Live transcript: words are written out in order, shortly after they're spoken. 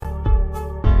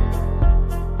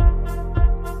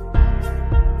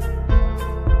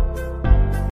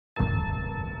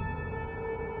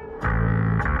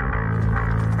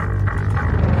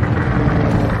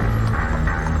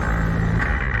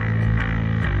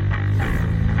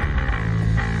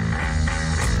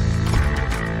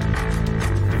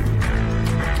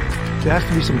There has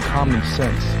to be some common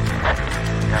sense.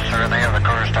 Yes, sir. They have the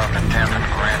car stopped in 10th and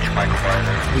Ranch, Michael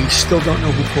Weiser. We still don't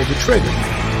know who pulled the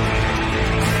trigger.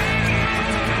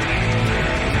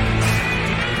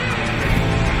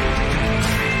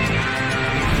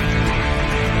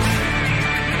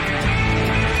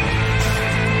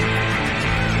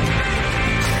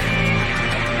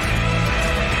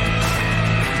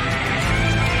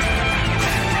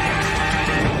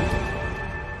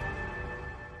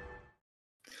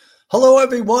 Hello,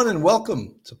 everyone, and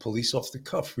welcome to Police Off the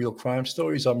Cuff, Real Crime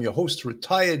Stories. I'm your host,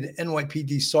 retired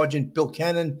NYPD Sergeant Bill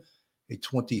Cannon, a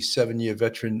 27-year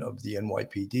veteran of the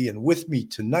NYPD. And with me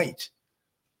tonight,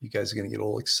 you guys are going to get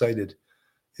all excited,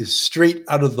 is straight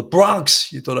out of the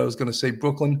Bronx. You thought I was going to say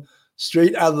Brooklyn.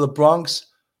 Straight out of the Bronx,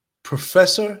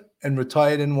 Professor and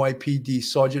retired NYPD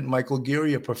Sergeant Michael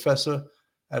Geary, a professor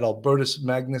at Albertus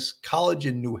Magnus College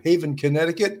in New Haven,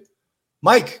 Connecticut.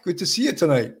 Mike, good to see you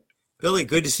tonight. Billy,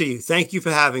 good to see you. Thank you for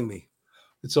having me.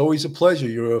 It's always a pleasure.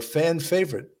 You're a fan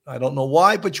favorite. I don't know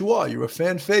why, but you are. You're a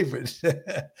fan favorite.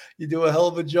 You do a hell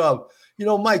of a job. You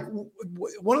know, Mike,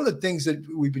 one of the things that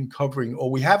we've been covering,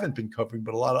 or we haven't been covering,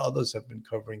 but a lot of others have been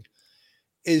covering,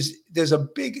 is there's a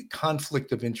big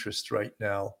conflict of interest right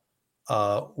now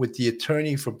with the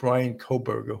attorney for Bryan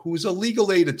Kohberger, who is a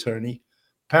legal aid attorney,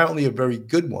 apparently a very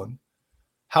good one.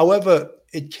 However,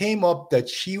 it came up that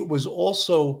she was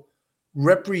also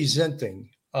representing,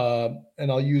 and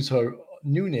I'll use her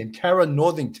new name, Kara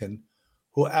Northington,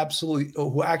 who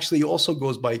actually also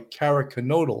goes by Kara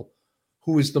Knodel,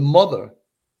 who is the mother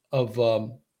of,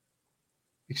 Zaina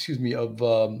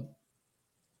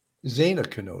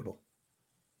Knodel,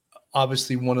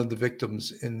 obviously one of the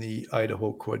victims in the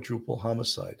Idaho quadruple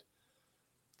homicide.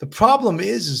 The problem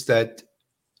is that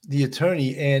the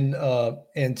attorney,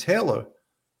 Ann Taylor,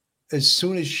 as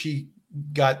soon as she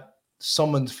got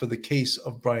summoned for the case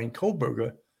of Bryan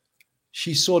Kohberger,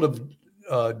 she sort of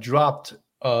dropped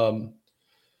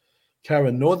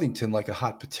Kara Northington like a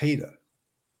hot potato.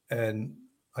 And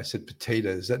I said potato.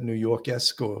 Is that New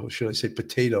York-esque, or should I say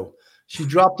potato? She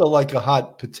dropped her like a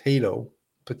hot potato,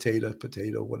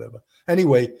 whatever.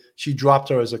 Anyway, she dropped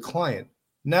her as a client.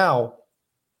 Now,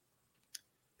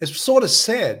 it's sort of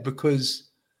sad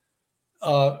because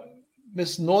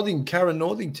Miss Kara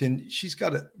Northington, she's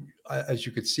got as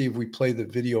you could see if we play the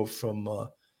video from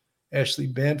Ashley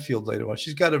Banfield later on,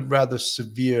 she's got a rather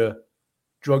severe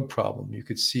drug problem. You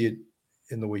could see it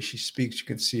in the way she speaks. You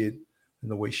can see it in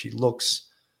the way she looks.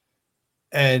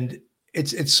 And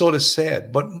it's sort of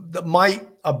sad. But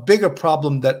a bigger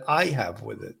problem that I have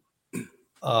with it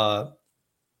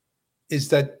is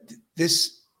that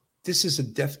this is a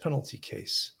death penalty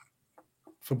case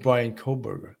for Bryan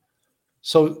Kohberger.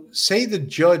 So say the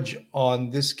judge on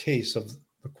this case of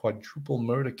the quadruple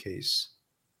murder case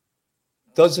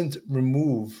doesn't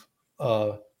remove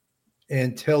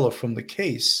Ann Taylor from the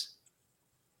case,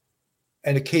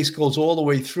 and the case goes all the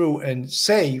way through, and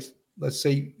let's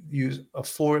say use a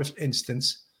fourth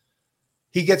instance,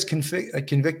 he gets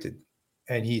convicted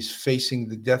and he's facing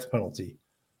the death penalty.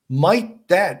 Might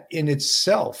that in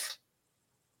itself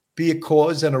be a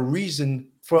cause and a reason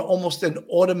for almost an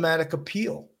automatic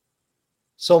appeal?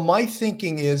 So my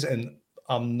thinking is, and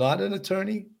I'm not an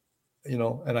attorney,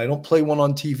 and I don't play one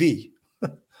on TV.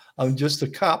 I'm just a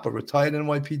cop, a retired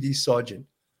NYPD sergeant.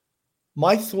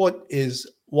 My thought is,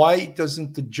 why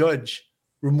doesn't the judge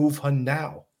remove her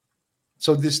now?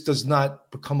 So this does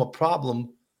not become a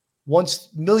problem once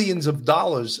millions of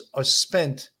dollars are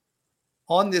spent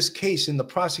on this case, in the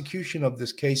prosecution of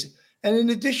this case. And in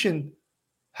addition,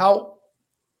 how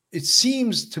it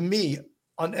seems to me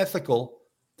unethical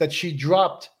that she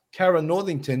dropped Kara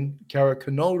Northington, Kara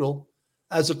Knodel,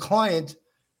 as a client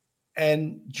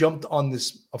and jumped on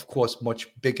this, of course, much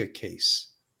bigger case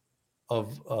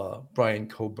of Bryan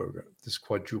Kohberger, this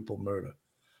quadruple murder.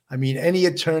 I mean, any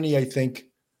attorney, I think,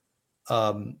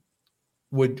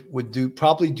 would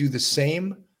probably do the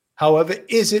same. However,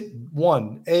 is it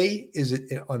A, is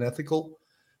it unethical?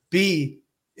 B,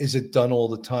 is it done all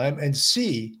the time? And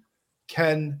C,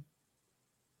 can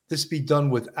this be done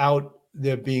without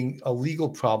there being a legal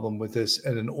problem with this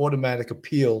and an automatic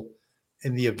appeal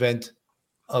in the event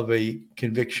of a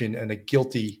conviction and a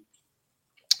guilty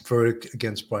verdict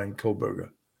against Bryan Kohberger?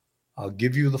 I'll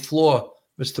give you the floor,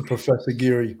 Mr. Professor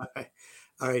Geary.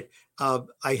 All right.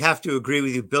 I have to agree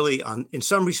with you, Billy, in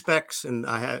some respects, and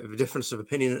I have a difference of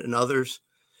opinion in others.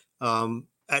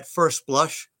 At first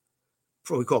blush,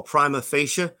 what we call prima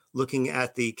facie, looking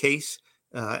at the case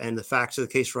and the facts of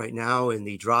the case right now, and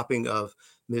the dropping of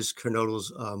Ms.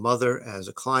 Knodel's mother as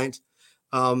a client,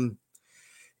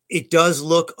 it does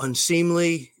look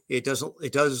unseemly. It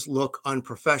does look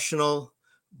unprofessional.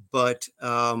 but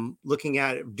looking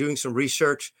at it, doing some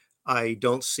research, I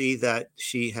don't see that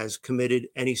she has committed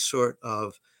any sort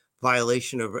of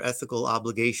violation of her ethical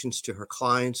obligations to her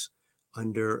clients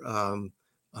under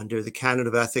the canon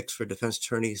of ethics for defense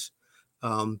attorneys.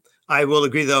 I will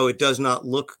agree, though, it does not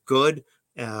look good,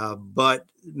 but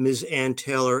Ms. Ann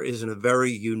Taylor is in a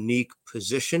very unique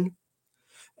position.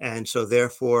 And so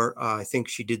therefore, I think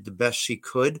she did the best she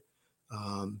could.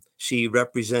 She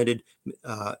represented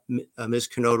Ms.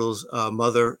 Knodl's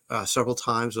mother several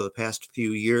times over the past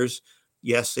few years.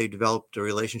 Yes, they developed a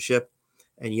relationship.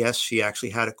 And yes, she actually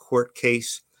had a court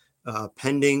case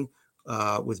pending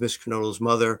with Ms. Knodl's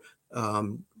mother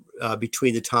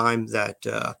between the time that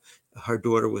her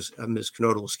daughter Ms.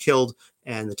 Knodl was killed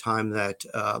and the time that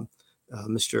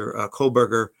Mr.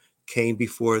 Kohlberger came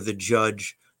before the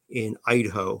judge in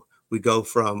Idaho. We go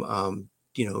from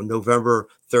November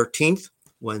 13th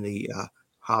when the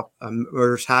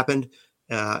murders happened,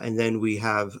 and then we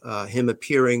have him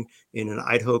appearing in an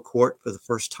Idaho court for the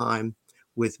first time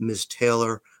with Ms.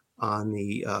 Taylor on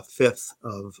the 5th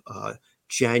of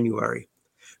January.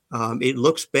 It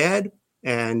looks bad,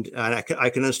 and I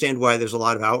can understand why there's a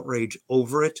lot of outrage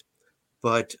over it,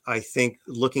 but I think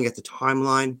looking at the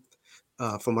timeline,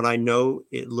 from what I know,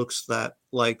 it looks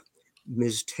like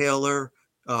Ms. Taylor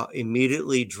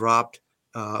immediately dropped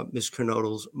Ms.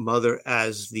 Knodl's mother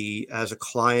as a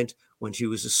client when she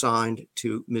was assigned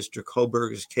to Mr.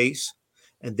 Kohlberger's case,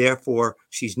 and therefore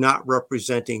she's not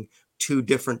representing two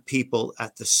different people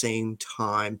at the same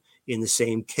time in the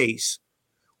same case,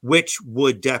 which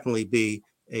would definitely be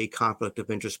a conflict of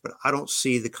interest. But I don't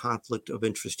see the conflict of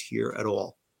interest here at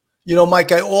all.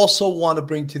 Mike, I also want to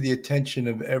bring to the attention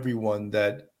of everyone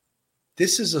that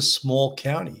this is a small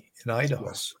county in Idaho.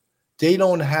 Yes. They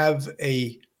don't have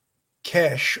a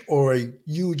cache or a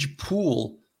huge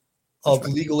pool of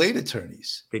legal aid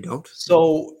attorneys. They don't.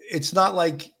 So it's not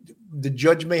like the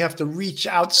judge may have to reach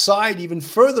outside, even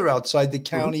further outside the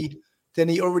county than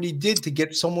he already did to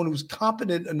get someone who's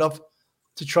competent enough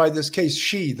to try this case.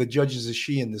 The judge is a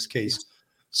she in this case. Yes.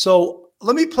 So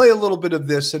let me play a little bit of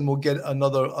this and we'll get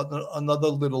another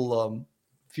little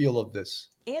feel of this.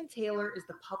 Ann Taylor is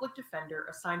the public defender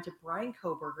assigned to Brian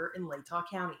Kohlberger in Latah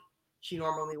County. She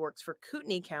normally works for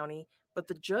Kootenai County, but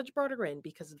the judge brought her in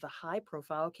because of the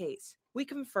high-profile case. We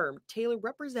confirmed Taylor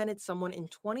represented someone in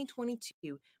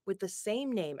 2022 with the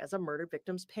same name as a murder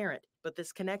victim's parent, but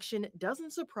this connection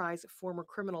doesn't surprise former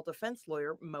criminal defense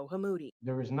lawyer Mo Hammoudi.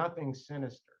 There is nothing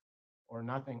sinister or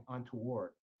nothing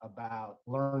untoward about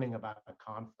learning about a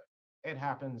conflict. It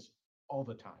happens all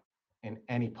the time in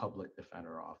any public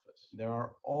defender office. There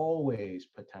are always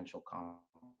potential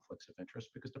conflicts of interest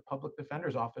because the public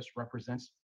defender's office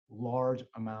represents large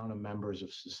amount of members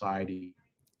of society.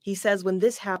 He says when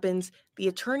this happens, the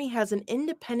attorney has an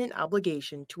independent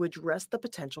obligation to address the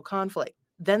potential conflict.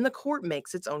 Then the court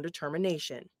makes its own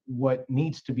determination. What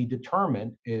needs to be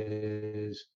determined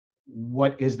is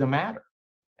what is the matter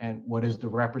and what is the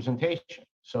representation.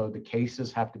 So the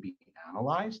cases have to be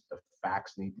analyzed, the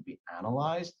facts need to be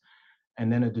analyzed,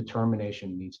 and then a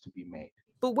determination needs to be made.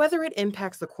 But whether it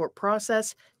impacts the court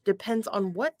process depends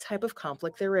on what type of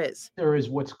conflict there is. There is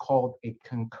what's called a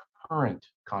concurrent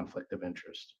conflict of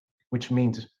interest, which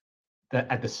means that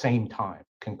at the same time,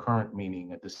 concurrent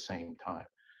meaning at the same time.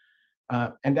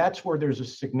 And that's where there's a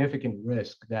significant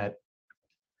risk that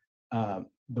the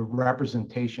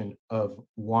representation of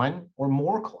one or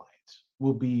more clients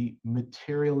will be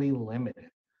materially limited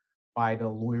by the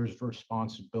lawyer's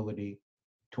responsibility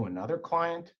to another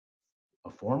client, a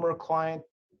former client,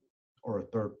 or a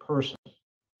third person.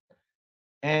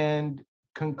 And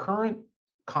concurrent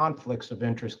conflicts of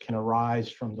interest can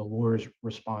arise from the lawyer's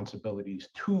responsibilities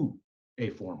to a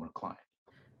former client.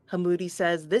 Hammoudi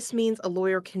says this means a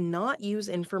lawyer cannot use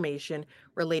information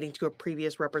relating to a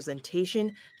previous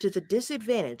representation to the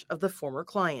disadvantage of the former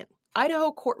client.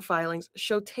 Idaho court filings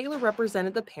show Taylor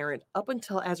represented the parent up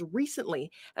until as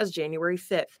recently as January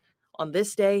 5th. On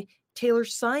this day, Taylor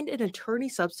signed an attorney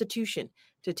substitution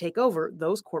to take over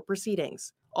those court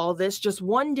proceedings. All this just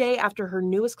one day after her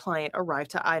newest client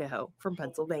arrived to Idaho from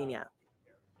Pennsylvania.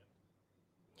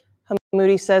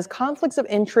 Hammoudi says conflicts of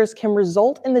interest can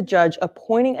result in the judge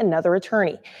appointing another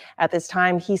attorney. At this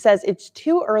time, he says it's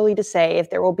too early to say if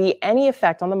there will be any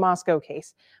effect on the Moscow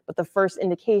case, but the first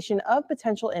indication of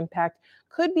potential impact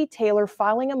could be Taylor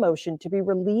filing a motion to be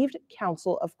relieved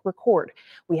counsel of record.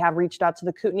 We have reached out to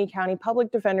the Kootenai County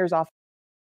Public Defender's Office.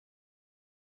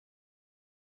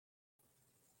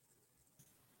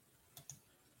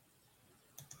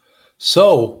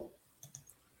 So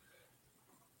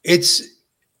it's,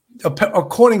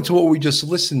 according to what we just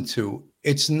listened to,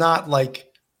 it's not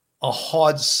like a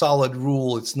hard, solid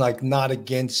rule. It's like not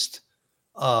against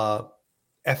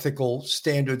ethical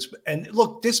standards. And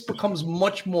look, this becomes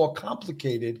much more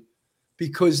complicated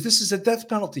because this is a death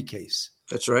penalty case.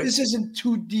 That's right. This isn't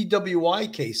two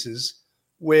DWI cases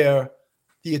where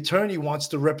the attorney wants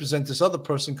to represent this other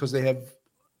person because they have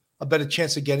a better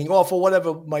chance of getting off or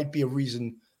whatever might be a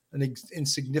reason, an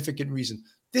insignificant reason.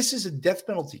 This is a death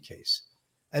penalty case.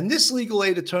 And this legal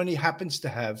aid attorney happens to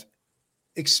have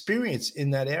experience in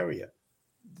that area.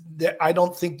 I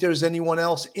don't think there's anyone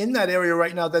else in that area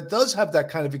right now that does have that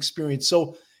kind of experience.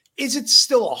 So is it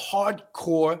still a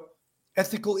hardcore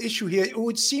ethical issue here? It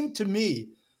would seem to me,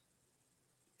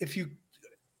 if you,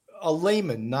 a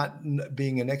layman, not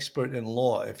being an expert in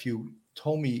law, if you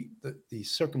told me the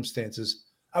circumstances,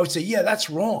 I would say, yeah, that's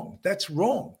wrong. That's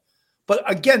wrong. But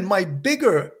again, my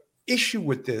bigger issue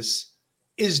with this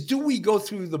is, do we go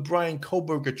through the Bryan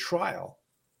Kohberger trial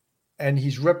and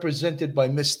he's represented by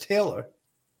Miss Taylor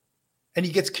and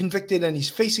he gets convicted and he's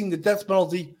facing the death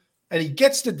penalty and he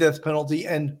gets the death penalty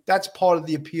and that's part of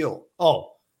the appeal.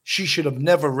 Oh, she should have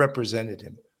never represented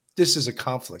him. This is a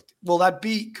conflict.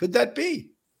 Could that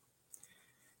be?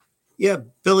 Yeah,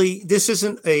 Billy, this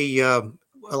isn't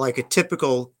like a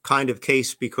typical kind of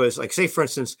case because, like, say, for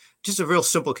instance, just a real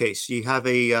simple case. You have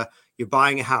you're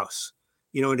buying a house.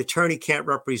 An attorney can't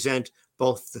represent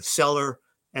both the seller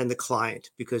and the client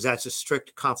because that's a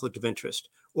strict conflict of interest.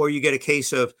 Or you get a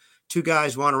case of two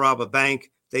guys want to rob a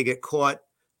bank, they get caught,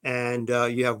 and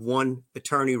you have one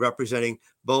attorney representing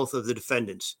both of the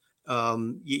defendants.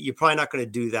 You're probably not going to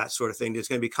do that sort of thing. There's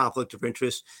going to be conflict of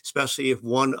interest, especially if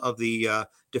one of the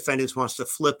defendants wants to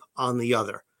flip on the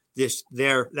other.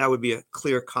 That would be a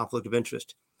clear conflict of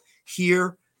interest.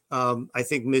 Here, I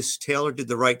think Ms. Taylor did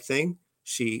the right thing.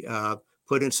 She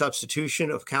put in substitution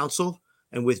of counsel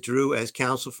and withdrew as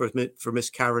counsel for Ms.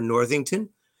 Karen Northington.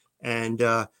 And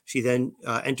she then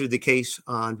entered the case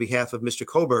on behalf of Mr.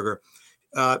 Kohberger.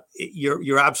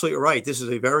 You're absolutely right. This is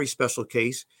a very special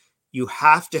case. You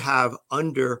have to have,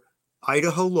 under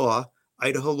Idaho law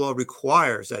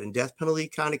requires that in death penalty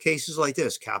kind of cases like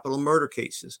this, capital murder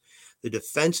cases, the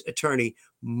defense attorney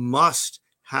must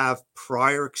have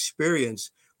prior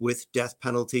experience with death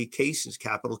penalty cases,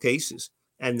 capital cases.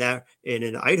 And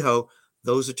in Idaho,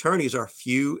 those attorneys are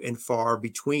few and far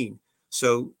between.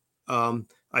 So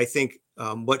I think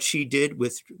what she did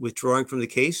with withdrawing from the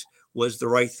case was the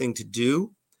right thing to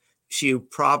do. She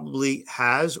probably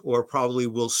has or probably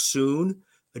will soon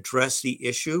address the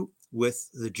issue with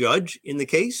the judge in the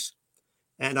case.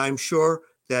 And I'm sure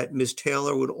that Ms.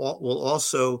 Taylor will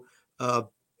also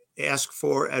ask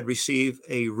for and receive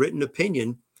a written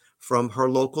opinion from her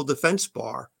local defense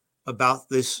bar about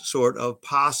this sort of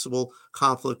possible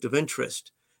conflict of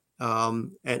interest.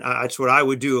 And that's what I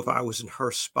would do if I was in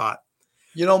her spot.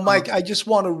 Mike, I just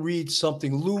want to read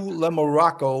something. Lou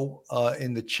Lemoracco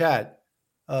in the chat.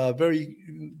 Very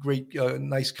great,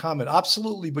 nice comment.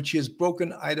 Absolutely, but she has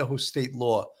broken Idaho state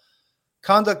law.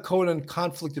 Conduct code and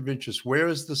conflict of interest. Where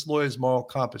is this lawyer's moral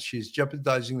compass? She is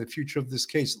jeopardizing the future of this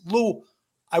case. Lou,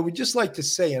 I would just like to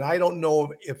say, and I don't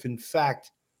know if in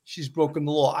fact she's broken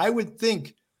the law. I would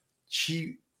think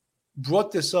she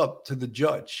brought this up to the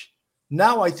judge.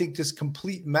 Now I think this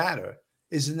complete matter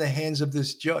is in the hands of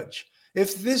this judge.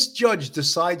 If this judge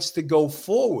decides to go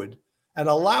forward and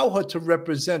allow her to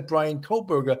represent Bryan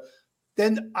Kohberger,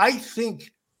 then I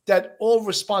think that all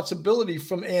responsibility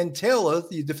from Ann Taylor,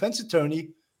 the defense attorney,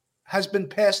 has been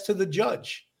passed to the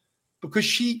judge because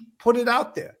she put it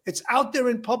out there. It's out there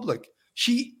in public.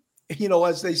 She,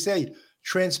 as they say,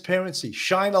 transparency,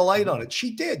 shine a light on it.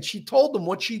 She did. She told them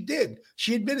what she did.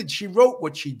 She admitted she wrote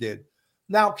what she did.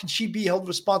 Now, can she be held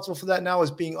responsible for that now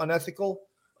as being unethical?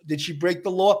 Did she break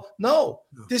the law? No.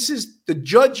 This is, the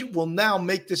judge will now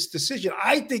make this decision.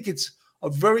 I think it's a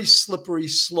very slippery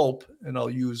slope, and I'll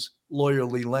use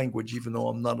lawyerly language, even though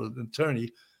I'm not an attorney.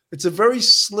 It's a very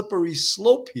slippery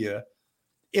slope here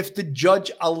if the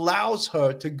judge allows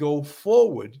her to go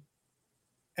forward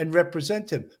and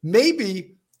represent him.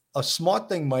 Maybe a smart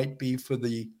thing might be for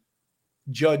the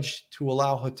judge to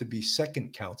allow her to be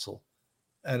second counsel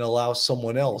and allow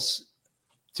someone else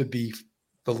to be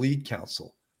the lead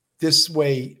counsel. This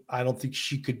way, I don't think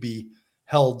she could be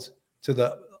held to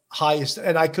the highest.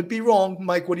 And I could be wrong.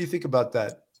 Mike, what do you think about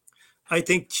that? I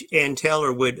think Ann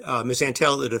Taylor would, Ms. Ann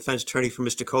Taylor, the defense attorney for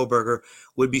Mr. Kohberger,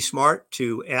 would be smart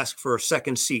to ask for a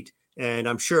second seat. And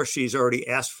I'm sure she's already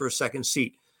asked for a second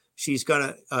seat. She's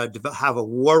going to have a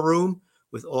war room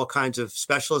with all kinds of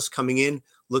specialists coming in,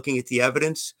 looking at the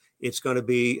evidence. It's going to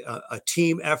be a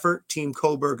team effort, Team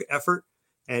Kohberger effort.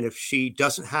 And if she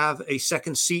doesn't have a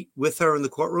second seat with her in the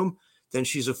courtroom, then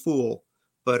she's a fool.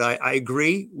 But I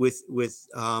agree with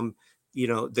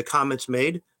the comments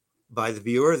made by the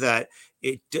viewer that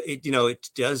it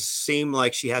does seem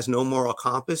like she has no moral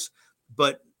compass,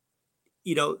 but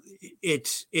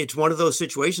it's one of those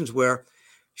situations where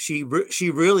she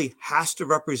really has to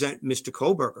represent Mr.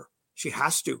 Koberger. She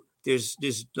has to. There's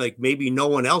like maybe no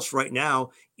one else right now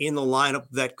in the lineup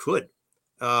that could.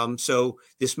 So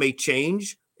this may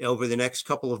change over the next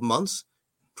couple of months,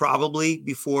 probably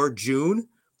before June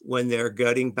when they're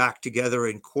getting back together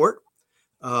in court.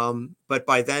 But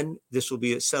by then, this will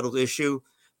be a settled issue.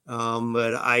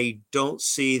 But I don't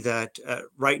see that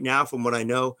right now, from what I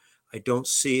know, I don't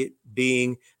see it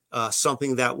being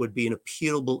something that would be an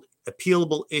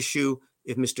appealable issue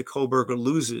if Mr. Koberger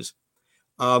loses.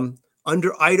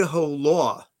 Under Idaho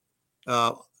law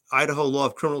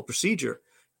of criminal procedure,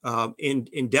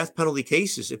 in death penalty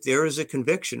cases, if there is a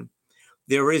conviction,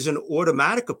 there is an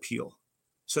automatic appeal.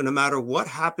 So no matter what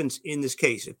happens in this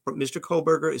case, if Mr.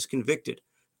 Koberger is convicted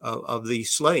of the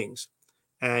slayings,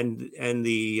 and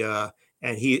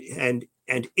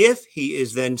if he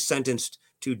is then sentenced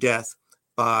to death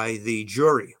by the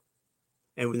jury,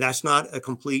 and that's not a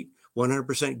complete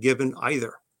 100% given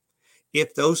either.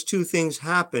 If those two things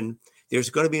happen, there's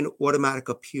going to be an automatic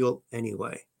appeal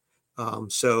anyway.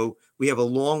 So we have a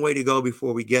long way to go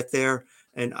before we get there.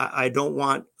 And I don't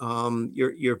want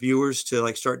your viewers to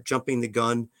like start jumping the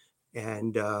gun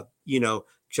and,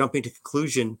 jumping to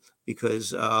conclusion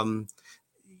because,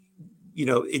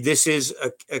 this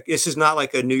is not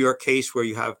like a New York case where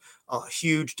you have a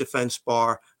huge defense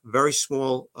bar, very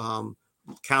small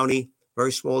county,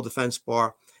 very small defense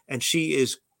bar, and she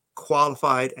is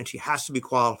qualified and she has to be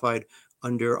qualified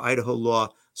under Idaho law.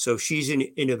 So she's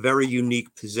in a very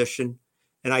unique position.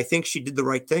 And I think she did the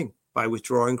right thing by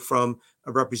withdrawing from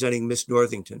representing Miss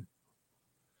Northington.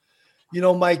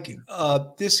 Mike,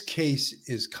 this case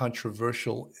is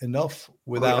controversial enough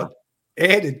without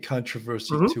added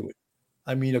controversy to it.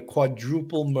 I mean, a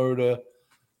quadruple murder.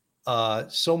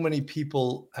 So many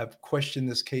people have questioned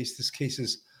this case. This case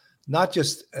is not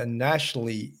just a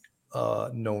nationally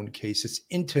known case, it's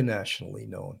internationally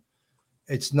known.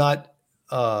 It's not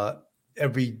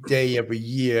every day, every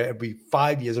year, every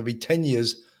 5 years, every 10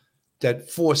 years that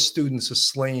 4 students are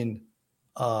slain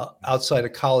outside a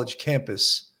college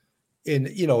campus in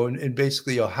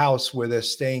basically a house where they're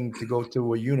staying to go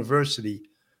to a university.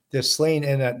 They're slain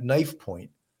and at knife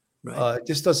point. Right. It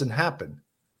just doesn't happen.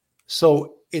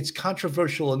 So it's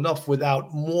controversial enough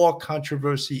without more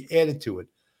controversy added to it.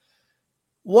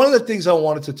 One of the things I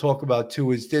wanted to talk about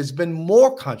too is there's been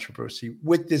more controversy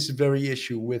with this very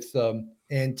issue with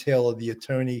Ann Taylor, the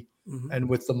attorney, and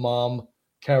with the mom,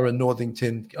 Kara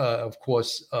Northington, of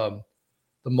course, the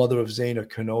mother of Zaina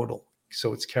Knodel.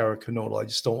 So it's Kara Knodel.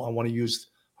 I want to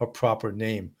use her proper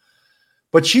name.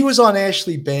 But she was on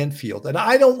Ashley Banfield. And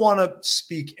I don't want to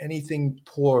speak anything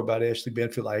poor about Ashley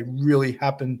Banfield. I really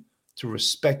happen to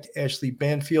respect Ashley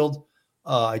Banfield.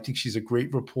 I think she's a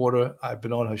great reporter. I've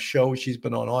been on her show. She's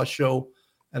been on our show.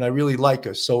 And I really like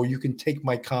her. So you can take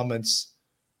my comments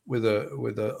with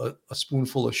a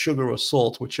spoonful of sugar or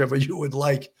salt, whichever you would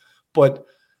like. But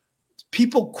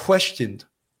people questioned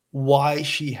why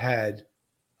she had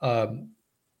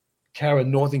Kara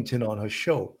Northington on her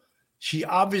show. She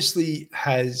obviously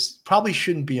probably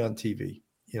shouldn't be on TV.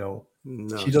 No.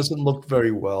 She doesn't look very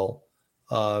well.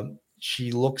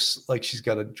 She looks like she's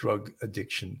got a drug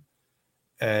addiction.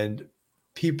 And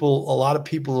a lot of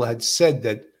people had said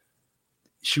that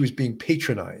she was being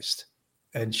patronized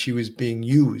and she was being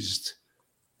used.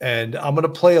 And I'm going to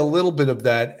play a little bit of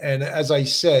that. And as I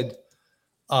said,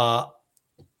 and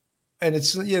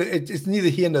it's neither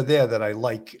here nor there that I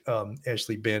like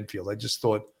Ashley Banfield. I just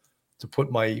thought to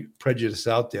put my prejudice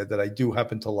out there that I do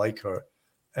happen to like her,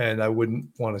 and I wouldn't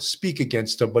want to speak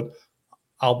against her, but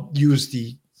I'll use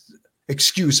the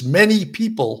excuse. Many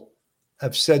people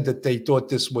have said that they thought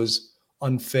this was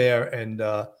unfair and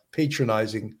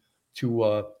patronizing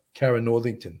to Kara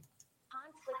Northington.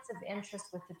 Conflicts of interest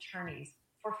with attorneys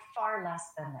for far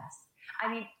less than this.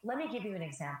 I mean, let me give you an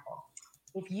example.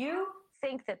 If you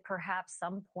think that perhaps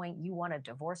some point you want to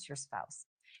divorce your spouse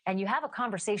and you have a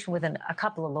conversation with a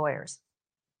couple of lawyers,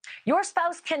 your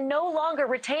spouse can no longer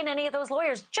retain any of those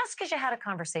lawyers just because you had a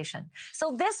conversation.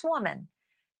 So this woman,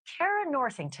 Kara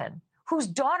Northington, whose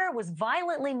daughter was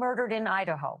violently murdered in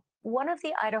Idaho, one of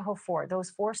the Idaho 4,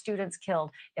 those 4 students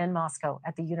killed in Moscow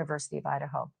at the University of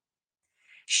Idaho,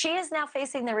 she is now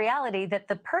facing the reality that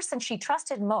the person she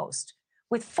trusted most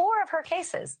with 4 of her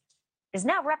cases is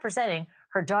now representing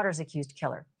her daughter's accused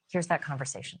killer. Here's that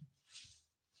conversation.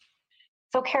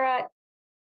 So, Kara,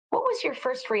 what was your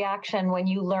first reaction when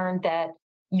you learned that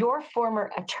your former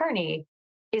attorney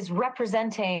is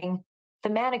representing the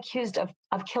man accused of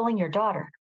killing your daughter?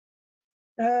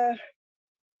 I'm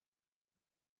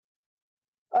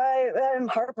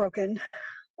heartbroken.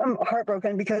 I'm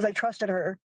heartbroken because I trusted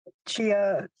her. She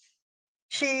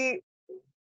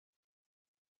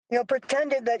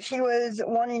pretended that she was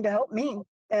wanting to help me,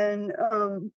 and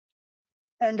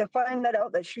to find that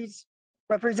out that she's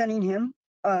representing him,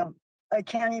 I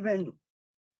can't even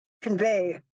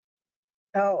convey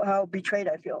how betrayed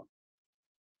I feel.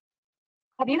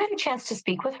 Have you had a chance to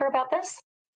speak with her about this?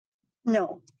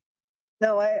 No,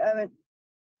 I haven't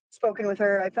spoken with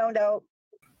her. I found out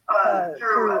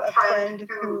through a friend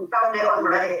who found it on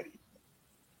Reddit.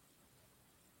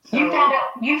 So, You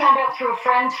found out through a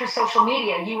friend through social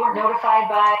media. You weren't notified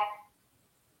by.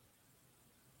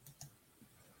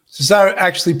 This is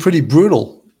actually pretty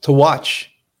brutal to watch,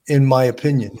 in my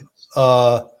opinion.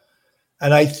 And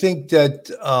I think that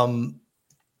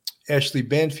Ashley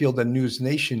Banfield and News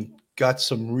Nation got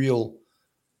some real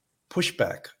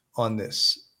pushback on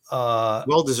this.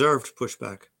 Well-deserved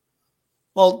pushback.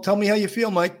 Well, tell me how you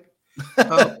feel, Mike.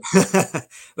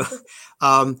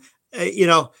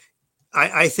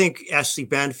 I think Ashley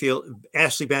Banfield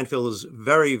is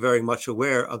very, very much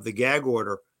aware of the gag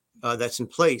order that's in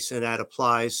place, and that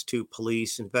applies to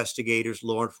police, investigators,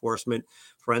 law enforcement,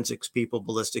 forensics people,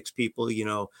 ballistics people,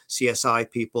 CSI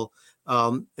people,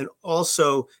 and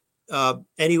also and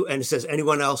it says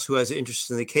anyone else who has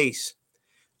interest in the case.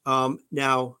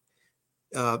 Now,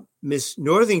 Miss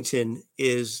Northington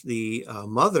is the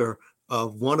mother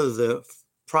of one of the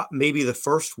maybe the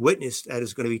first witness that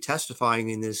is going to be testifying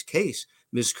in this case,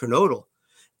 Ms. Kernodle.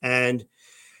 And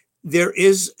there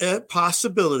is a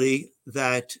possibility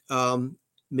that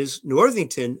Ms.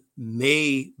 Northington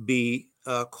may be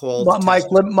called. Well, Mike,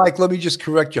 let me just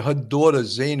correct you. Her daughter,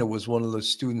 Zaina, was one of the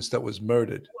students that was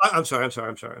murdered. I'm sorry.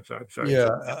 Yeah,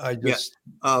 I just.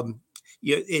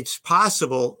 Yeah, it's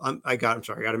possible. I got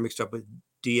it mixed up with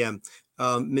DM.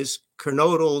 Ms.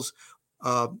 Kernodle's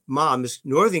mom, Ms.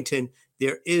 Northington,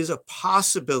 there is a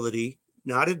possibility,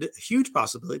 not a huge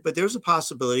possibility, but there's a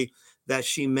possibility that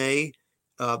she may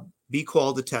be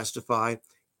called to testify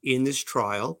in this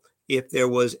trial if there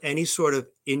was any sort of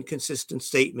inconsistent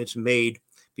statements made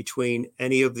between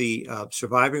any of the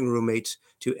surviving roommates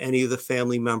to any of the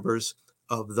family members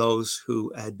of those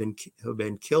who had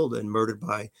been killed and murdered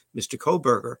by Mr.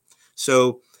 Kohberger.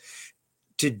 So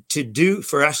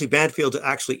for Ashley Banfield to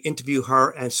actually interview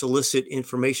her and solicit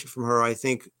information from her, I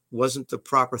think wasn't the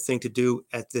proper thing to do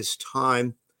at this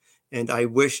time. And I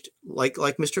wished, like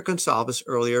Mr. Gonsalves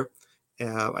earlier,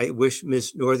 I wish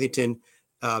Ms. Northington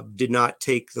did not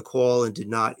take the call and did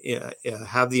not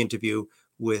have the interview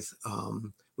with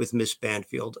Ms.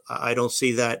 Banfield. I don't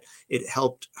see that it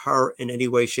helped her in any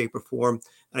way, shape, or form.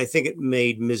 And I think it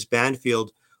made Ms.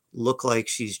 Banfield look like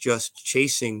she's just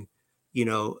chasing,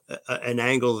 an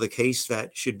angle of the case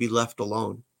that should be left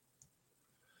alone.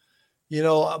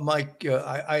 Mike,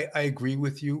 I agree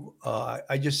with you.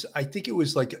 I think it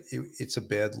was like it's a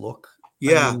bad look.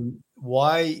 Yeah. I mean,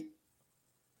 why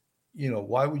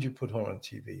would you put her on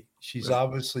TV? She's Right.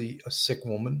 Obviously a sick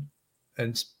woman,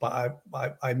 and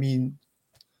I mean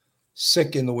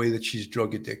sick in the way that she's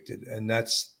drug addicted, and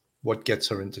that's what gets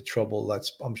her into trouble.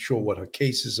 That's, I'm sure, what her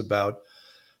case is about.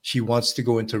 She wants to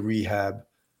go into rehab.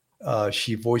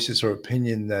 She voices her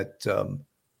opinion that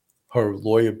her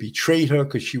lawyer betrayed her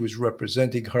because she was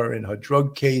representing her in her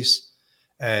drug case.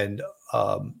 And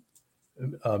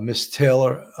Miss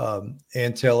Taylor,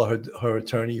 Ann Taylor, her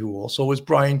attorney, who also was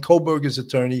Brian Kohberger's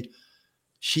attorney,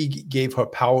 she gave her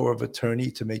power of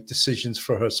attorney to make decisions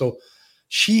for her. So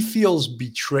she feels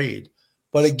betrayed.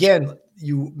 But again,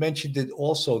 you mentioned it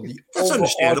also. That's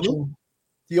understandable.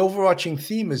 The overarching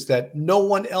theme is that no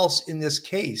one else in this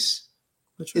case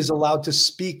is allowed to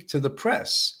speak to the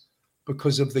press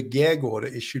because of the gag order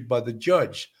issued by the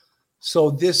judge.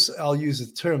 So this, I'll use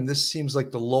the term, this seems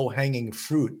like the low-hanging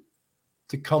fruit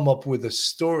to come up with a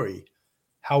story.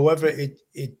 However,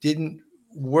 it didn't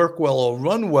work well or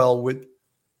run well with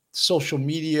social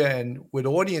media and with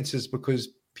audiences because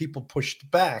people pushed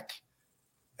back.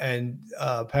 And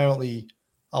apparently,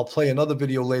 I'll play another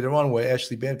video later on where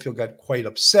Ashley Banfield got quite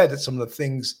upset at some of the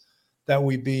things that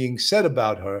were being said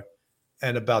about her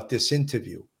and about this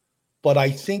interview. But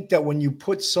I think that when you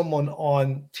put someone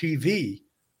on TV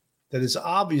that is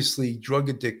obviously drug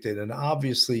addicted and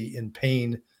obviously in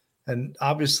pain and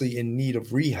obviously in need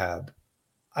of rehab,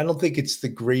 I don't think it's the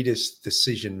greatest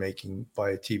decision making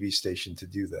by a TV station to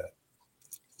do that.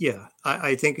 Yeah,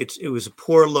 I think it was a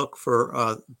poor look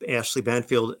for Ashley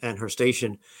Banfield and her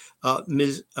station.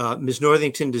 Ms.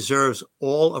 Northington deserves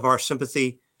all of our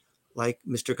sympathy, like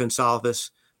Mr.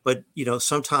 Gonsalves. But,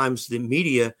 sometimes the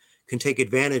media can take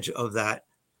advantage of that,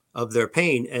 of their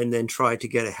pain, and then try to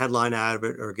get a headline out of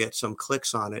it or get some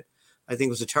clicks on it. I think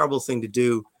it was a terrible thing to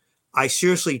do. I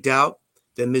seriously doubt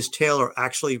that Ms. Taylor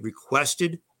actually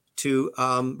requested to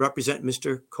represent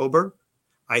Mr. Kober.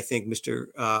 I think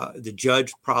the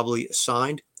judge probably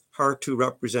assigned her to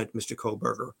represent Mr.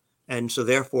 Koberger. And so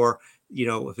therefore,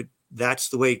 if that's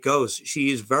the way it goes, she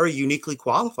is very uniquely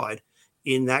qualified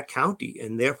in that county.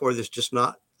 And therefore, there's just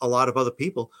not a lot of other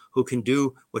people who can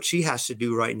do what she has to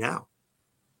do right now.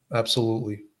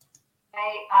 Absolutely.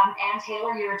 Hey, Ann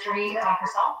Taylor, your attorney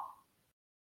herself?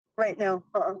 Right now.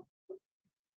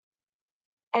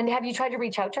 And have you tried to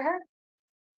reach out to her?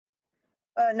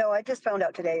 No, I just found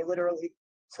out today, literally.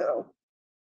 So,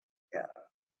 yeah.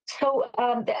 So,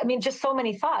 just so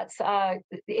many thoughts.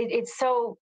 It's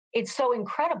so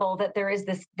incredible that there is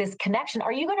this connection.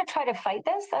 Are you going to try to fight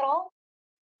this at all?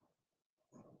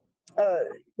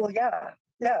 Well, yeah,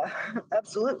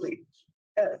 absolutely.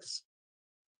 Yes.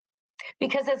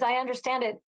 Because as I understand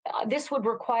it, this would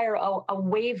require a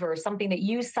waiver, something that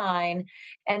you sign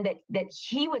and that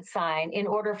he would sign in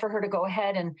order for her to go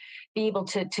ahead and be able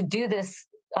to do this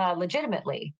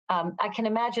legitimately. I can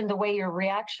imagine the way your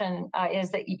reaction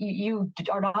is that you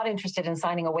are not interested in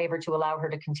signing a waiver to allow her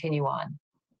to continue on.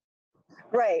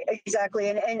 Right, exactly.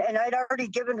 And I'd already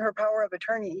given her power of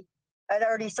attorney. I'd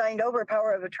already signed over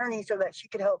power of attorney so that she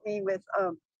could help me with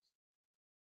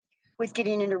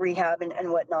getting into rehab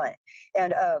and whatnot.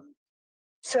 And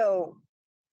so,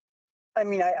 I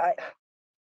mean, I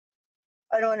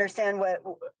don't understand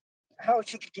how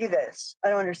she could do this. I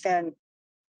don't understand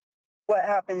what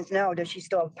happens now. Does she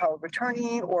still have power of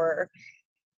attorney, or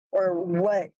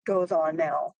what goes on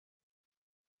now?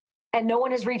 And no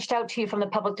one has reached out to you from the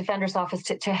public defender's office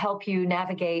to help you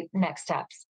navigate next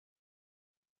steps?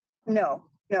 No.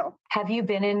 Have you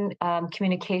been in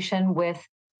communication with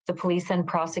the police and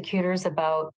prosecutors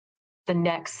about the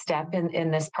next step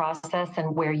in this process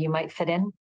and where you might fit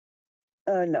in?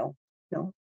 No.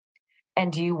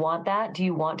 And do you want that? Do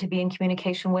you want to be in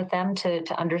communication with them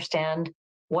to understand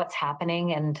what's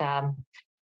happening and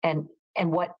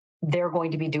what they're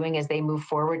going to be doing as they move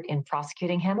forward in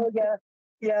prosecuting him? Oh,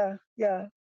 yeah,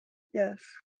 yes.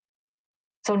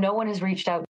 So no one has reached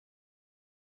out.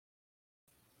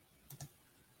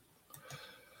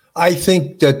 I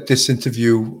think that this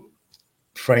interview,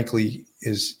 frankly,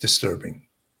 is disturbing.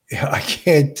 I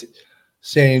can't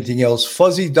say anything else.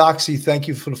 Fuzzy Doxy, thank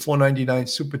you for the $4.99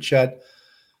 super chat.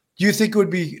 Do you think it would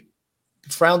be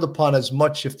frowned upon as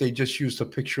much if they just used a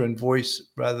picture and voice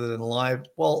rather than live?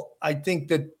 Well, I think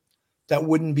that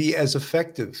wouldn't be as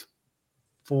effective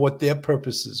for what their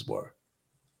purposes were.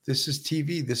 This is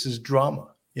TV. This is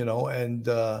drama, and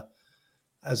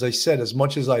as I said, as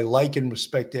much as I like and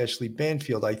respect Ashley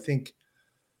Banfield, I think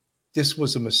this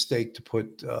was a mistake to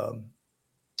put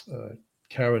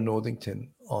Kara Northington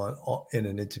on in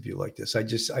an interview like this.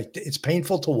 It's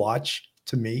painful to watch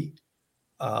to me.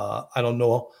 I don't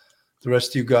know the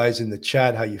rest of you guys in the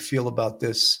chat how you feel about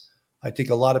this. I think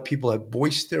a lot of people have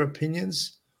voiced their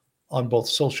opinions on both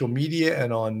social media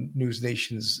and on News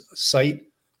Nation's site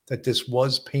that this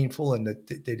was painful and that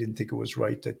they didn't think it was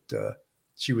right that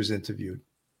she was interviewed.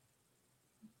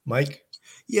 Mike?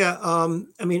 Yeah,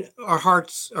 our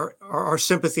hearts, our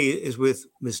sympathy is with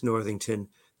Ms. Northington.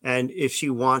 And if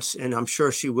she wants, and I'm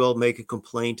sure she will, make a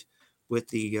complaint with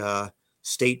the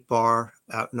state bar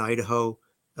out in Idaho.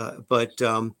 But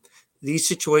these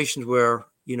situations where,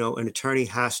 an attorney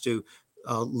has to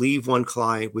leave one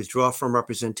client, withdraw from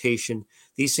representation,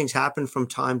 these things happen from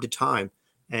time to time.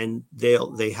 And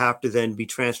they have to then be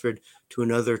transferred to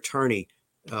another attorney.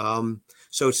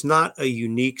 So it's not a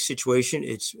unique situation.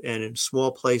 It's in a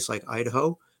small place like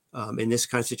Idaho. In this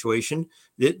kind of situation,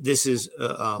 this is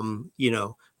a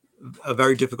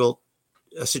very difficult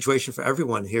situation for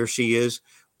everyone. Here she is,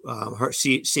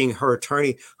 seeing her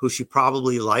attorney, who she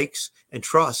probably likes and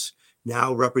trusts,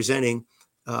 now representing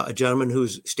a gentleman who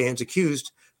stands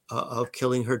accused of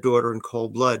killing her daughter in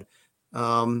cold blood.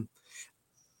 My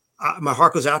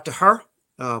heart goes out to her,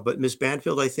 but Ms.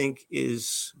 Banfield, I think,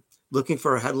 is looking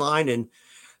for a headline, and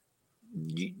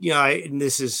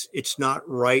it's not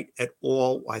right at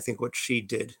all. I think what she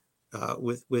did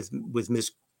with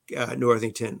Ms.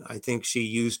 Northington, I think she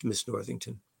used Ms.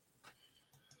 Northington.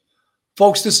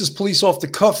 Folks, this is Police Off the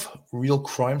Cuff, real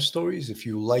crime stories. If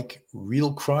you like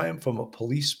real crime from a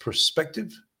police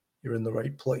perspective, you're in the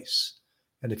right place.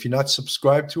 And if you're not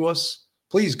subscribed to us,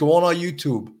 please go on our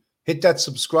YouTube, hit that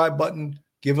subscribe button,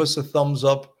 give us a thumbs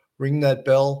up, ring that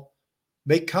bell,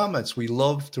 make comments. We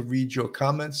love to read your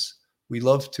comments. We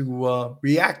love to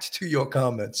react to your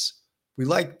comments. We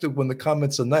like when the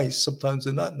comments are nice. Sometimes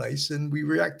they're not nice, and we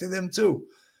react to them too.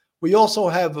 We also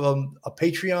have a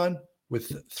Patreon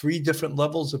with 3 different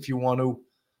levels if you want to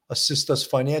assist us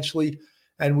financially.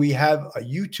 And we have a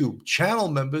YouTube channel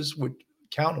members, would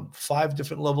count them, 5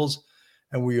 different levels.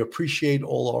 And we appreciate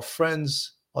all our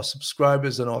friends, our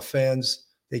subscribers, and our fans.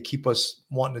 They keep us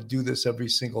wanting to do this every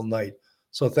single night.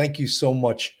 So thank you so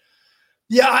much.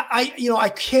 Yeah, I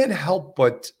can't help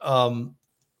but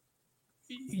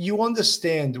you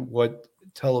understand what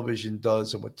television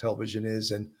does and what television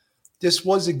is. And this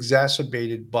was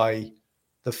exacerbated by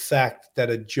the fact that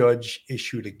a judge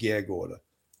issued a gag order.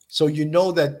 So you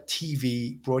know that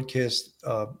TV, broadcast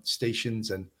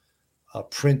stations, and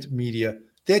print media,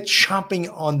 they're chomping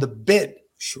on the bit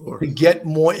to get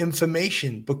more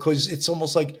information, because it's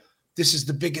almost like this is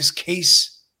the biggest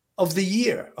case of the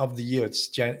year.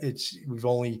 We've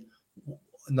only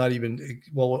not even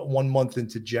 1 month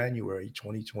into January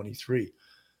 2023,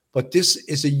 but this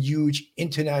is a huge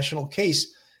international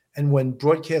case. And when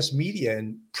broadcast media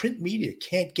and print media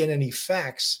can't get any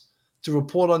facts to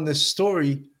report on this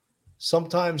story,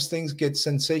 sometimes things get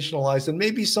sensationalized. And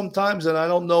maybe sometimes, and I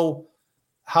don't know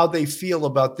how they feel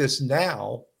about this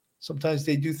now, sometimes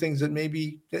they do things that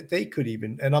maybe that they could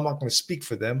even, and I'm not going to speak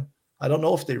for them. I don't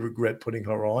know if they regret putting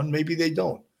her on. Maybe they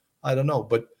don't. I don't know.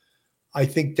 But I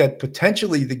think that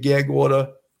potentially the gag order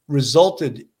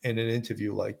resulted in an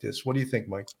interview like this. What do you think,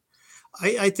 Mike?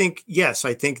 I think, yes,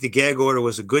 I think the gag order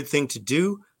was a good thing to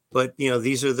do, but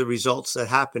these are the results that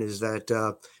happen, is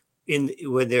that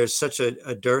when there's such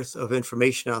a dearth of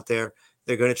information out there,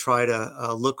 they're going to try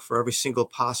to look for every single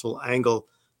possible angle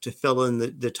to fill in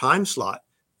the time slot.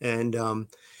 And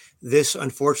this,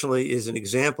 unfortunately, is an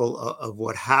example of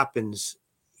what happens,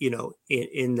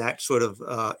 in that sort of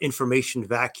information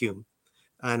vacuum.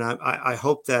 And I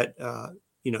hope that,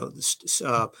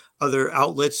 other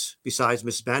outlets besides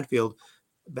Miss Banfield,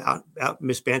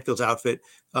 Miss Banfield's outfit,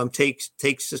 takes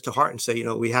this to heart and say,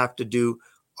 we have to do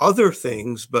other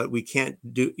things, but we can't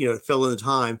do, fill in the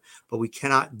time, but we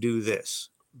cannot do this.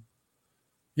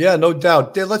 Yeah, no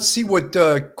doubt. Let's see what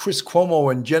Chris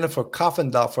Cuomo and Jennifer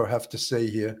Koffendorfer have to say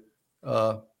here.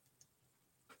 The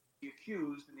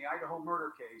accused in the Idaho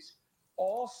murder case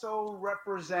also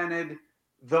represented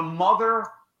the mother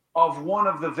of one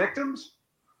of the victims?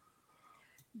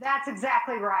 That's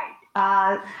exactly right.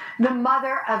 The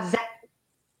mother of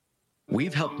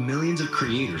We've helped millions of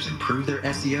creators improve their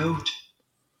SEO.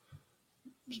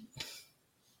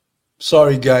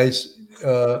 Sorry, guys.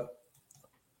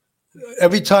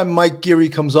 Every time Mike Geary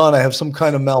comes on, I have some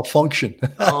kind of malfunction.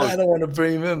 I don't want to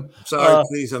blame him. Sorry,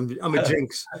 please. I'm a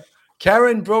jinx.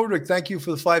 Karen Broderick, thank you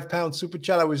for the £5 super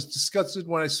chat. I was disgusted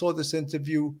when I saw this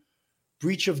interview.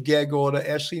 Breach of gag order.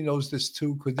 Ashley knows this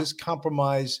too. Could this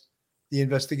compromise the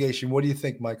investigation? What do you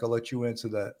think, Mike? I'll let you answer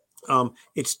that.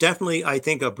 It's definitely, I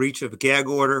think, a breach of gag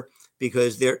order,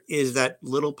 because there is that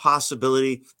little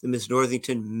possibility that Ms.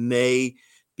 Northington may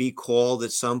be called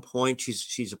at some point.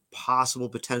 She's a possible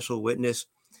potential witness.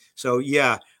 So,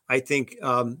 yeah, I think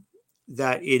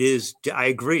that it is, I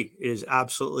agree, it is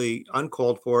absolutely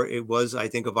uncalled for. It was, I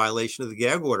think, a violation of the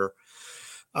gag order.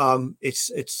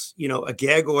 It's a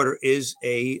gag order is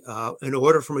an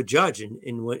order from a judge. And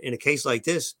in a case like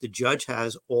this, the judge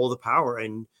has all the power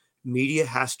and media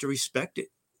has to respect it.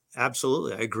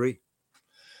 Absolutely. I agree.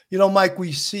 Mike,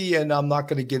 we see, and I'm not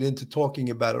going to get into talking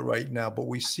about it right now, but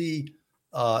we see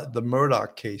the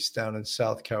Murdaugh case down in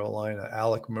South Carolina,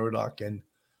 Alec Murdaugh, and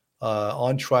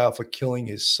on trial for killing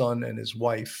his son and his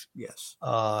wife. Yes.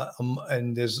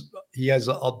 And he has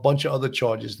a bunch of other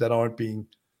charges that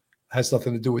has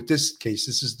nothing to do with this case.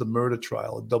 This is the murder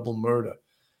trial, a double murder.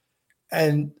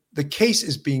 And the case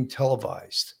is being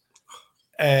televised.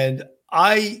 And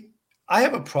I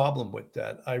have a problem with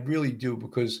that. I really do,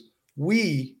 because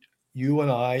you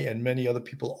and I and many other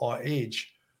people our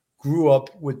age grew up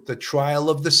with the trial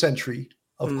of the century,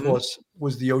 of course,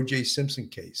 was the O.J. Simpson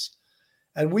case.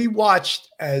 And we watched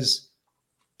as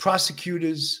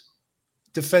prosecutors,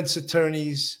 defense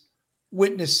attorneys,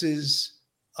 witnesses,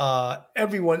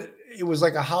 everyone, it was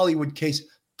like a Hollywood case,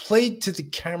 played to the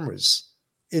cameras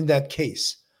in that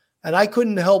case. And I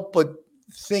couldn't help but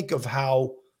think of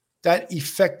how that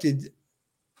affected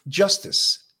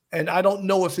justice. And I don't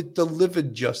know if it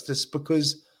delivered justice,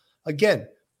 because, again,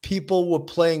 people were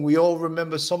playing. We all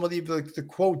remember some of the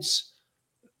quotes.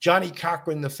 Johnny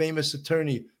Cochran, the famous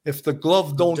attorney, if the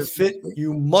glove don't fit,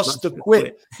 you must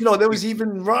acquit. There was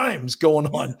even rhymes going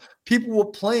on. People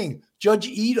were playing. Judge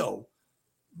Ito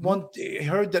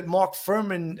heard that Mark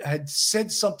Furman had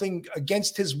said something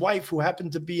against his wife, who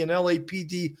happened to be an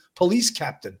LAPD police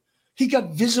captain. He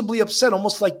got visibly upset,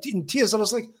 almost like in tears. I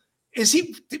was like,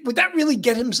 would that really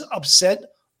get him upset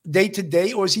day to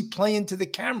day, or is he playing to the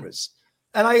cameras?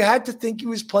 And I had to think he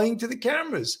was playing to the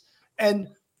cameras. And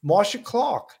Marsha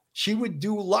Clark, she would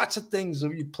do lots of things.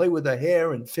 You play with her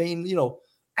hair and feign,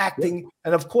 acting. Yeah.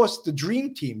 And of course, the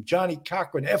dream team, Johnny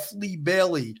Cochran, F. Lee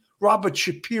Bailey, Robert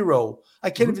Shapiro. I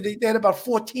can't even, they had about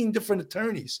 14 different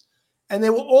attorneys. And they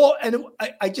were all, and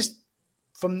I just,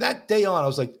 from that day on, I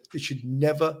was like, there should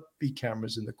never be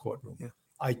cameras in the courtroom. Yeah.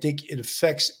 I think it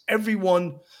affects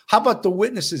everyone. How about the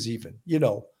witnesses even,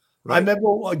 Right. I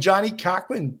remember Johnny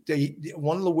Cochran,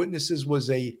 one of the witnesses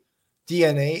was a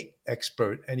DNA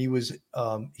expert, and he was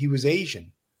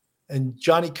Asian. And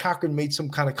Johnny Cochran made some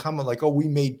kind of comment like, oh, we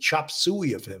made chop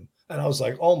suey of him. And I was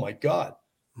like, oh my God,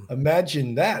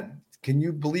 imagine that. Can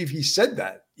you believe he said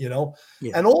that, Yeah.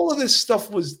 And all of this stuff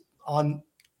was on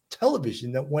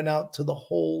television that went out to the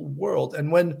whole world.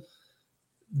 And when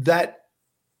that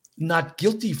not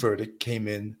guilty verdict came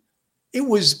in, it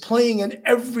was playing in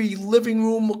every living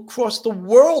room across the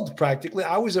world practically.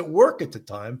 I was at work at the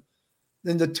time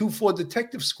in the 2-4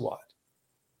 detective squad.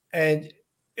 And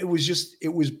it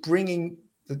was bringing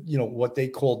what they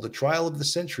called the trial of the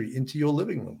century into your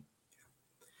living room.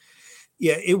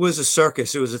 Yeah, it was a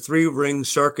circus. It was a 3-ring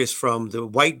circus, from the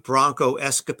white Bronco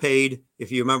escapade.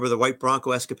 If you remember the white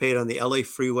Bronco escapade on the LA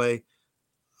freeway.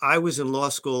 I was in law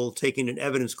school taking an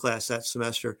evidence class that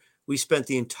semester. We spent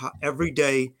every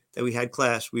day that we had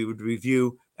class, we would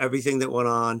review everything that went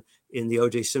on in the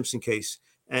O.J. Simpson case.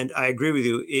 And I agree with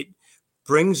you. It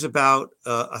brings about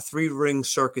a 3-ring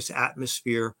circus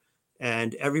atmosphere,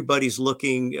 and everybody's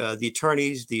looking, the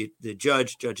attorneys, the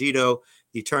judge, Judge Ito,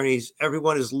 the attorneys,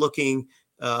 everyone is looking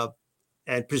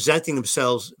and presenting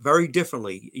themselves very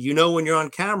differently. When you're on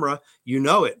camera,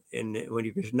 it. And when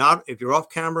if you're off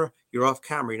camera, you're off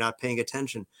camera. You're not paying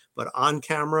attention. But on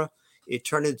camera, it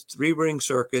turned into 3-ring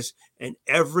circus. And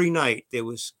every night there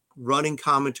was running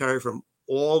commentary from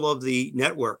all of the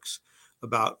networks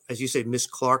about, as you say, Miss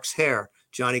Clark's hair,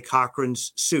 Johnny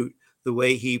Cochran's suit, the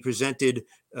way he presented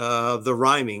the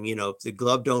rhyming, the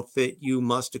glove don't fit, you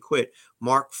must acquit.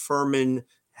 Mark Furman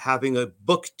having a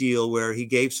book deal where he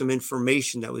gave some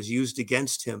information that was used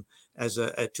against him as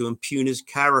to impugn his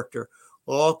character,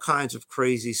 all kinds of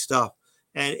crazy stuff.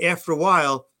 And after a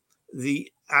while,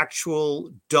 the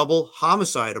actual double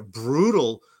homicide, a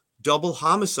brutal double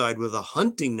homicide with a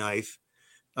hunting knife,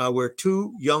 where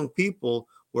 2 young people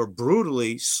were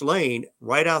brutally slain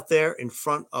right out there in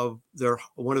front of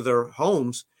one of their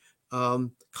homes,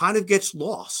 kind of gets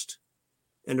lost.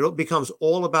 And it becomes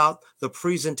all about the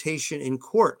presentation in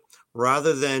court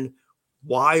rather than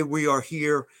why we are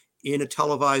here in a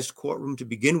televised courtroom to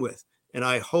begin with. And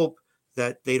I hope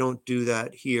that they don't do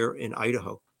that here in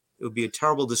Idaho. It would be a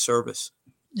terrible disservice.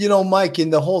 Mike,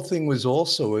 and the whole thing was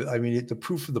also, the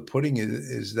proof of the pudding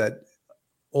is that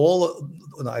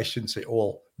I shouldn't say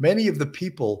all, many of the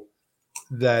people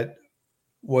that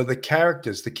were the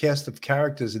characters, the cast of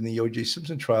characters in the O.J.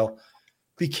 Simpson trial,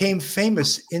 became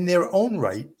famous in their own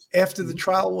right after the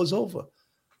trial was over.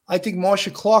 I think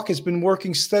Marsha Clark has been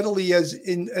working steadily on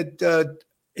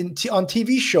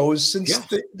TV shows since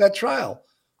that trial.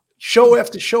 Show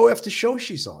after show after show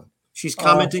she's on. She's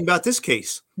commenting about this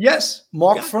case. Yes.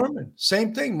 Mark Furman,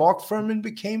 same thing. Mark Furman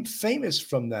became famous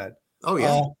from that. Oh,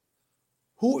 yeah.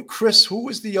 Who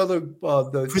was the other?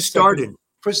 Chris Darden.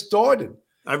 Chris Darden.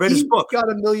 I read his book. He got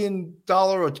 $1 million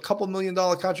or a couple $1 million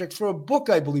contract for a book,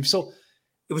 I believe. So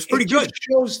it was pretty good. It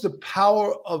shows the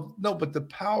power of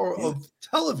of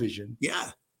television.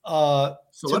 Yeah.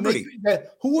 Celebrity.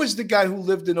 Who was the guy who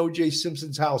lived in O.J.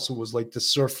 Simpson's house who was like the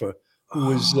surfer? Who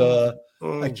was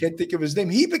I can't think of his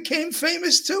name. He became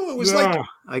famous too. It was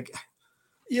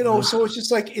so it's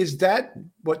just like, is that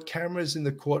what cameras in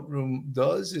the courtroom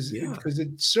does? Because it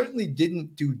certainly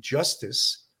didn't do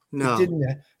justice. No,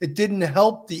 it didn't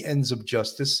help the ends of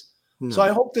justice. No. So I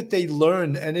hope that they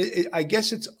learn, and I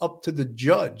guess it's up to the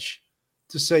judge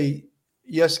to say,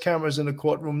 yes, cameras in the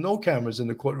courtroom, no cameras in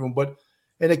the courtroom. But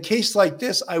in a case like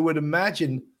this, I would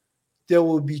imagine there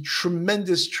will be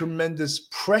tremendous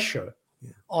pressure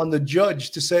on the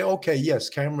judge to say, okay, yes,